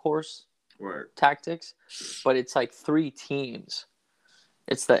obstacle course tactics. But it's like 3 teams.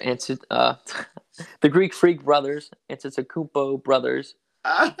 It's the Greek Freak brothers. It's Antetokounmpo brothers.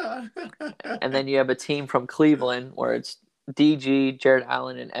 And then you have a team from Cleveland where it's DG, Jared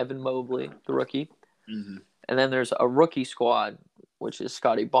Allen, and Evan Mobley, the rookie. And then there's a rookie squad, which is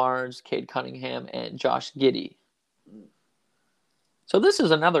Scotty Barnes, Cade Cunningham, and Josh Giddey. So this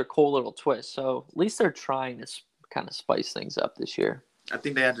is another cool little twist. So at least they're trying to kind of spice things up this year. I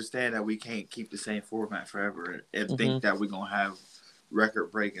think they understand that we can't keep the same format forever and think that we're going to have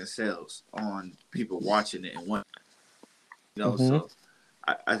record-breaking sales on people watching it and one. So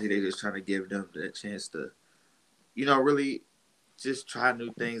I think they're just trying to give them that chance to, really just try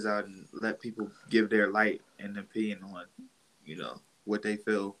new things out and let people give their light and opinion on, what they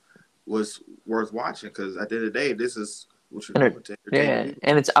feel was worth watching. Because at the end of the day, this is what you're doing to entertain people.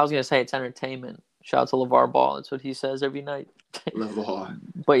 And I was going to say it's entertainment. Shout out to LeVar Ball. That's what he says every night. LeVar.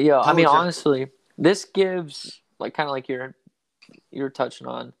 But, I mean, honestly, this gives, like, kind of like you're touching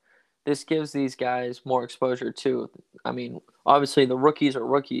on, this gives these guys more exposure too. I mean, obviously the rookies are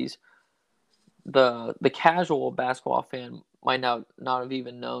rookies. The casual basketball fan might not have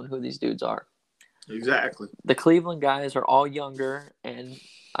even known who these dudes are. Exactly. The Cleveland guys are all younger, and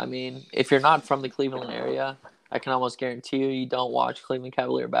I mean, if you're not from the Cleveland area, I can almost guarantee you don't watch Cleveland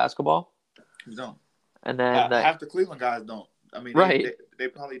Cavalier basketball. You don't. And then half the Cleveland guys don't. I mean, they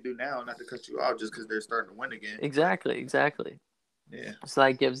probably do now, not to cut you off, just because they're starting to win again. Exactly. Yeah. So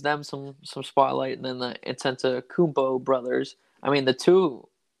that gives them some spotlight. And then the Antetokounmpo brothers. I mean, the 2,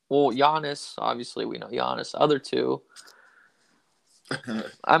 Giannis, obviously we know Giannis. Other 2,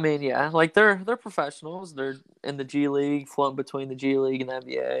 I mean, yeah, like they're professionals. They're in the G League, floating between the G League and the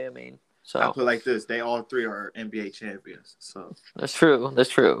NBA. I mean, so I put it like this: they all 3 are NBA champions. So that's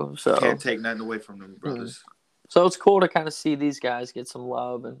true. So can't take nothing away from them brothers. So it's cool to kind of see these guys get some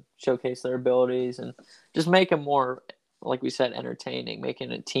love and showcase their abilities and just make them more, like we said, entertaining,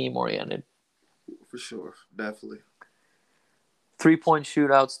 making it team-oriented. For sure. Definitely. 3-point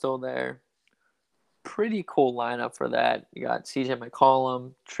shootout still there. Pretty cool lineup for that. You got CJ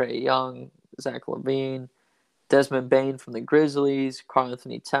McCollum, Trae Young, Zach LaVine, Desmond Bane from the Grizzlies,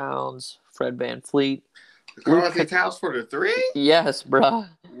 Karl-Anthony Towns, Fred VanVleet. Karl-Anthony Towns for the 3? Yes, bruh.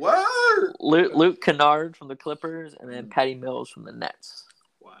 What? Luke Kennard from the Clippers, and then Patty Mills from the Nets.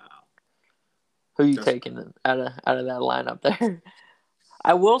 Wow. Who you taking out of that lineup there?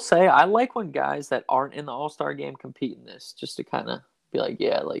 I will say I like when guys that aren't in the All-Star game compete in this, just to kind of be like,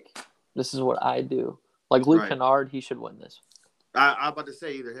 yeah, like this is what I do. Like Luke Kennard, he should win this. I'm about to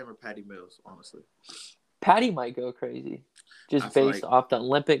say either him or Patty Mills, honestly. Patty might go crazy, just based off the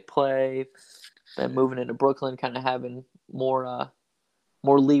Olympic play, then moving into Brooklyn, kind of having more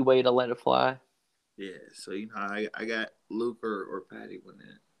leeway to let it fly. Yeah, so I got Luke or Patty winning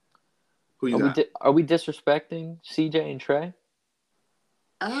it. Who you got? Are we disrespecting CJ and Trey?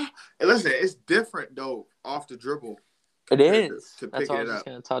 Listen, it's different though off the dribble. It is. That's what I was just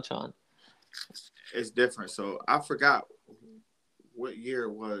going to touch on. It's different. So I forgot what year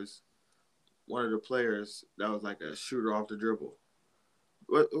it was. One of the players that was like a shooter off the dribble.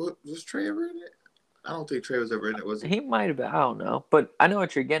 What was Trey ever in it? I don't think Trey was ever in it, was he? He might have been. I don't know, but I know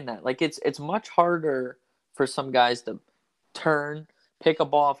what you're getting at. Like it's much harder for some guys to turn, pick a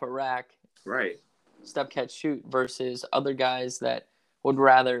ball off a rack, right, step, catch, shoot, versus other guys that would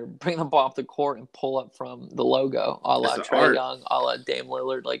rather bring the ball up the court and pull up from the logo, a la Trae Young, a la Dame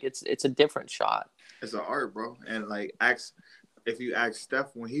Lillard. Like it's a different shot. It's an art, bro. And like if you ask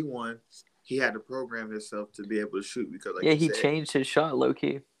Steph when he won, he had to program himself to be able to shoot because he changed his shot low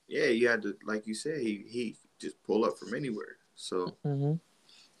key. Yeah, you had to, like you said, he just pull up from anywhere. So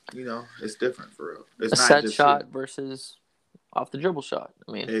it's different for real. It's a not set just shot versus off the dribble shot.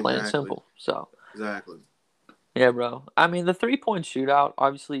 I mean, plain and simple. So exactly. Yeah, bro. I mean, the 3-point shootout,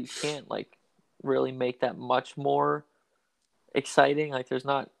 obviously, you can't, like, really make that much more exciting. Like, there's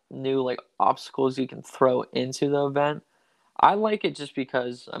not new, like, obstacles you can throw into the event. I like it just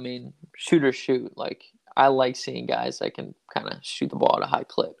because, I mean, shoot or shoot. Like, I like seeing guys that can kind of shoot the ball at a high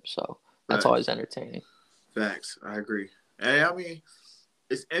clip. So that's always entertaining. Facts. I agree. And, I mean,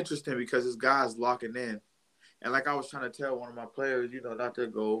 it's interesting because this guy's locking in. And like I was trying to tell one of my players, not to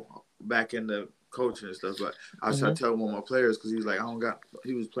go back into coaching and stuff, but I was trying to tell one of my players because he was like,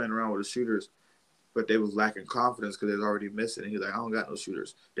 he was playing around with the shooters, but they was lacking confidence because they was already missing. And he was like, I don't got no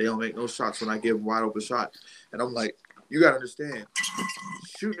shooters. They don't make no shots when I give them wide open shot. And I'm like, you got to understand,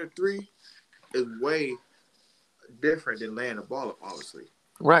 shooting a three is way different than laying the ball up, obviously.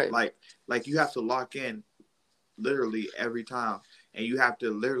 Right. Like you have to lock in literally every time, and you have to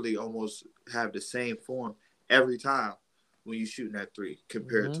literally almost have the same form every time when you shooting that three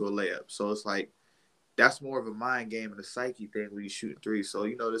compared to a layup. So it's like that's more of a mind game and a psyche thing when you shoot three. So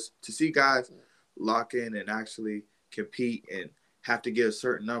to see guys lock in and actually compete and have to get a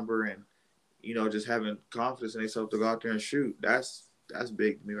certain number and just having confidence in themselves to go out there and shoot, that's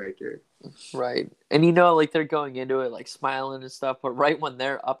big to me right there. Right. And like they're going into it like smiling and stuff, but right when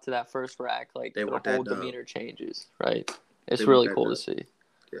they're up to that first rack, like their whole demeanor changes, right? It's really cool to see.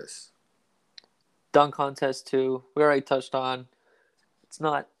 Yes. Dunk contest too. We already touched on. It's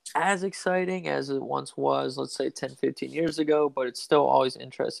not as exciting as it once was, let's say 10, 15 years ago, but it's still always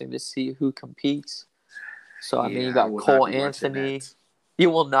interesting to see who competes. So, I mean, you got Cole Anthony. You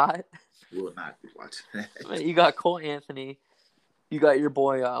will not? Will not be watching that. You got Cole Anthony. You got your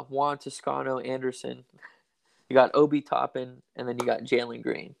boy Juan Toscano Anderson. You got Obi Toppin, and then you got Jalen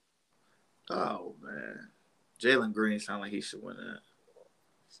Green. Oh, man. Jalen Green sounds like he should win that.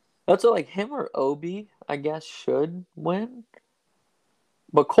 That's like him or Obi, I guess, should win.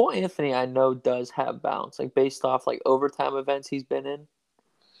 But Cole Anthony, I know, does have bounce, like based off like overtime events he's been in.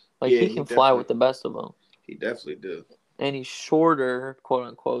 Like he can fly with the best of them. He definitely do. And he's shorter, quote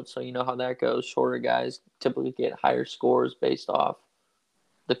unquote. So you know how that goes. Shorter guys typically get higher scores based off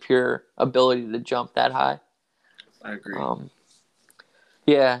the pure ability to jump that high. I agree.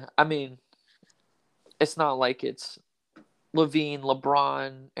 Yeah, I mean, it's not like it's Levine,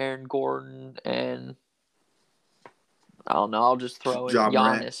 LeBron, Aaron Gordon, and I don't know. I'll just throw in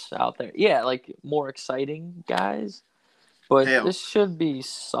Giannis out there. Yeah, like more exciting guys. But this should be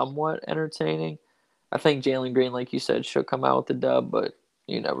somewhat entertaining. I think Jalen Green, like you said, should come out with the dub, but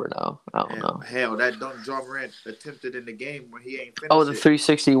you never know. I don't know. Hell, that dunk Ja Morant attempted in the game when he ain't finished. Oh, the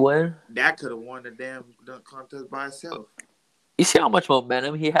 360 win? That could have won the damn dunk contest by itself. You see how much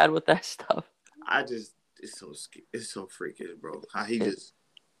momentum he had with that stuff? It's so freakish, bro. How he just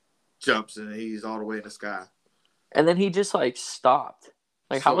jumps and he's all the way in the sky. And then he just like stopped.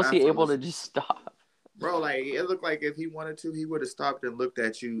 Like how was he able to just stop? Bro, like it looked like if he wanted to, he would have stopped and looked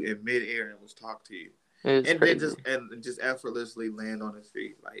at you in midair and was talking to you. It's crazy. Then just effortlessly land on his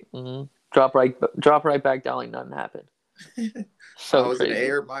feet, like drop right back down like nothing happened. So I was crazy. In the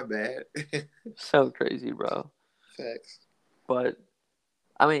air, my bad. So crazy, bro. Facts. But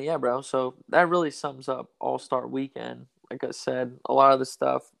I mean, yeah, bro. So that really sums up All-Star Weekend. Like I said, a lot of the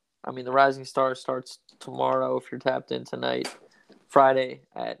stuff I mean, the Rising Star starts tomorrow if you're tapped in tonight. Friday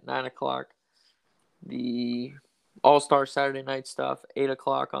at 9 o'clock. The All-Star Saturday night stuff, 8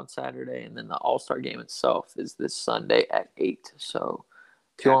 o'clock on Saturday. And then the All-Star game itself is this Sunday at 8. So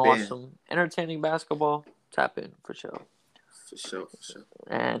if you want to watch some entertaining basketball, tap in for sure. For sure.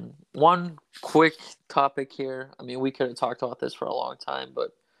 And one quick topic here. I mean, we could have talked about this for a long time,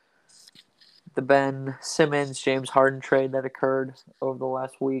 but the Ben Simmons, James Harden trade that occurred over the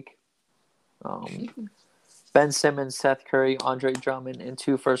last week. Ben Simmons, Seth Curry, Andre Drummond, and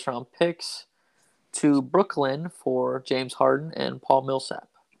 2 first-round picks to Brooklyn for James Harden and Paul Millsap.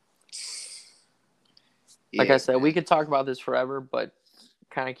 Like I said, we could talk about this forever, but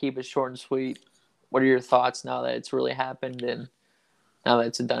kind of keep it short and sweet. What are your thoughts now that it's really happened and now that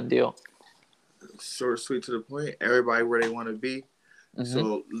it's a done deal? Short, sweet, to the point. Everybody where they want to be. Mm-hmm.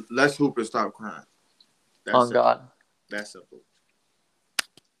 So let's hoop and stop crying. God. That's simple.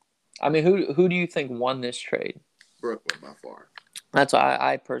 I mean, who do you think won this trade? Brooklyn, by far. That's why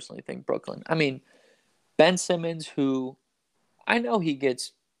I personally think Brooklyn. I mean, Ben Simmons, who I know he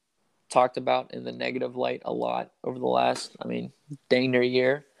gets talked about in the negative light a lot over the last, dang near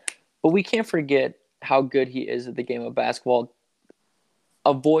year. But we can't forget how good he is at the game of basketball,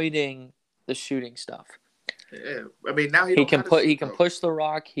 avoiding the shooting stuff. Yeah, I mean, now he can push the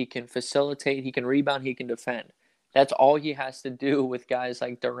rock, he can facilitate, he can rebound, he can defend. That's all he has to do with guys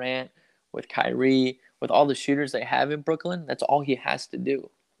like Durant, with Kyrie, with all the shooters they have in Brooklyn. That's all he has to do.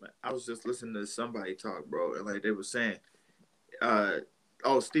 I was just listening to somebody talk, bro, and like they were saying,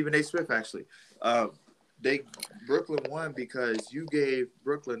 Stephen A. Smith actually, Brooklyn won because you gave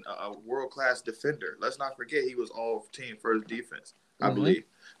Brooklyn a world-class defender. Let's not forget he was all-team first defense, I believe.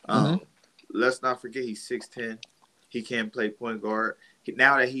 Let's not forget he's 6'10". He can play point guard.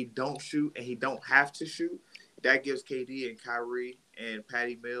 Now that he don't shoot and he don't have to shoot, that gives KD and Kyrie and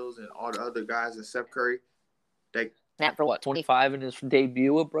Patty Mills and all the other guys and Steph Curry. Snap for what, 25 in his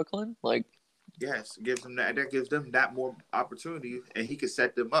debut at Brooklyn? Yes, gives them that. That gives them that more opportunity, and he can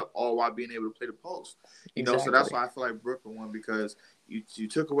set them up all while being able to play the post. You know, so that's why I feel like Brooklyn won, because you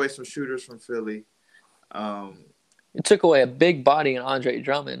took away some shooters from Philly. You took away a big body in Andre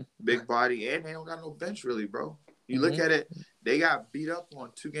Drummond. Big body, and they don't got no bench really, bro. You look at it, they got beat up on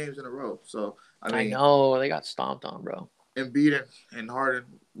 2 games in a row. So I know they got stomped on, bro. Embiid and Harden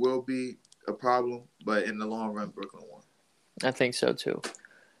will be a problem, but in the long run, Brooklyn won. I think so too.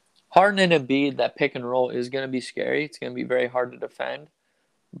 Harden and Embiid, that pick and roll is going to be scary. It's going to be very hard to defend,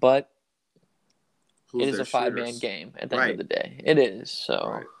 but it is a 5-man game at the end of the day. It is.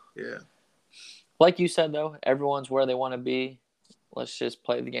 So, yeah. Like you said, though, everyone's where they want to be. Let's just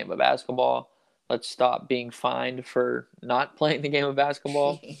play the game of basketball. Let's stop being fined for not playing the game of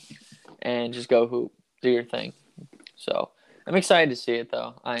basketball and just go hoop, do your thing. So I'm excited to see it,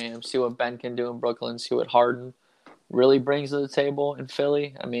 though. I am. See what Ben can do in Brooklyn, see what Harden really brings to the table in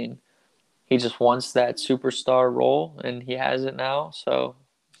Philly. I mean, he just wants that superstar role, and he has it now. So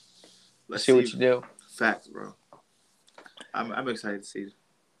let's see what you do. Facts, bro. I'm excited to see it.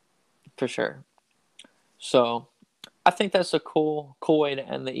 For sure. So I think that's a cool way to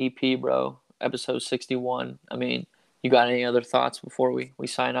end the EP, bro. Episode 61. I mean, you got any other thoughts before we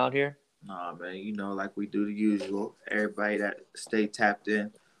sign out here? Nah, man. You know, like we do the usual. Everybody that stay tapped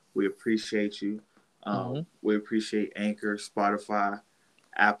in, we appreciate you. We appreciate Anchor, Spotify,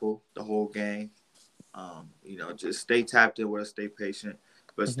 Apple, the whole gang. You know, just stay tapped in with us, stay patient,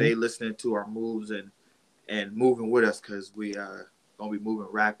 but stay listening to our moves and moving with us, because we are going to be moving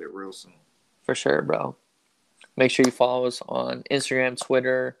rapid real soon. For sure, bro. Make sure you follow us on Instagram,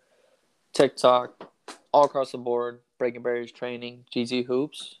 Twitter, TikTok, all across the board. Breaking Barriers Training,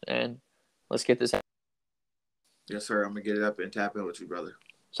 GzHoops, and let's get this out. Yes, sir. I'm going to get it up and tap in with you, brother.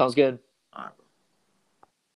 Sounds good. All right, bro.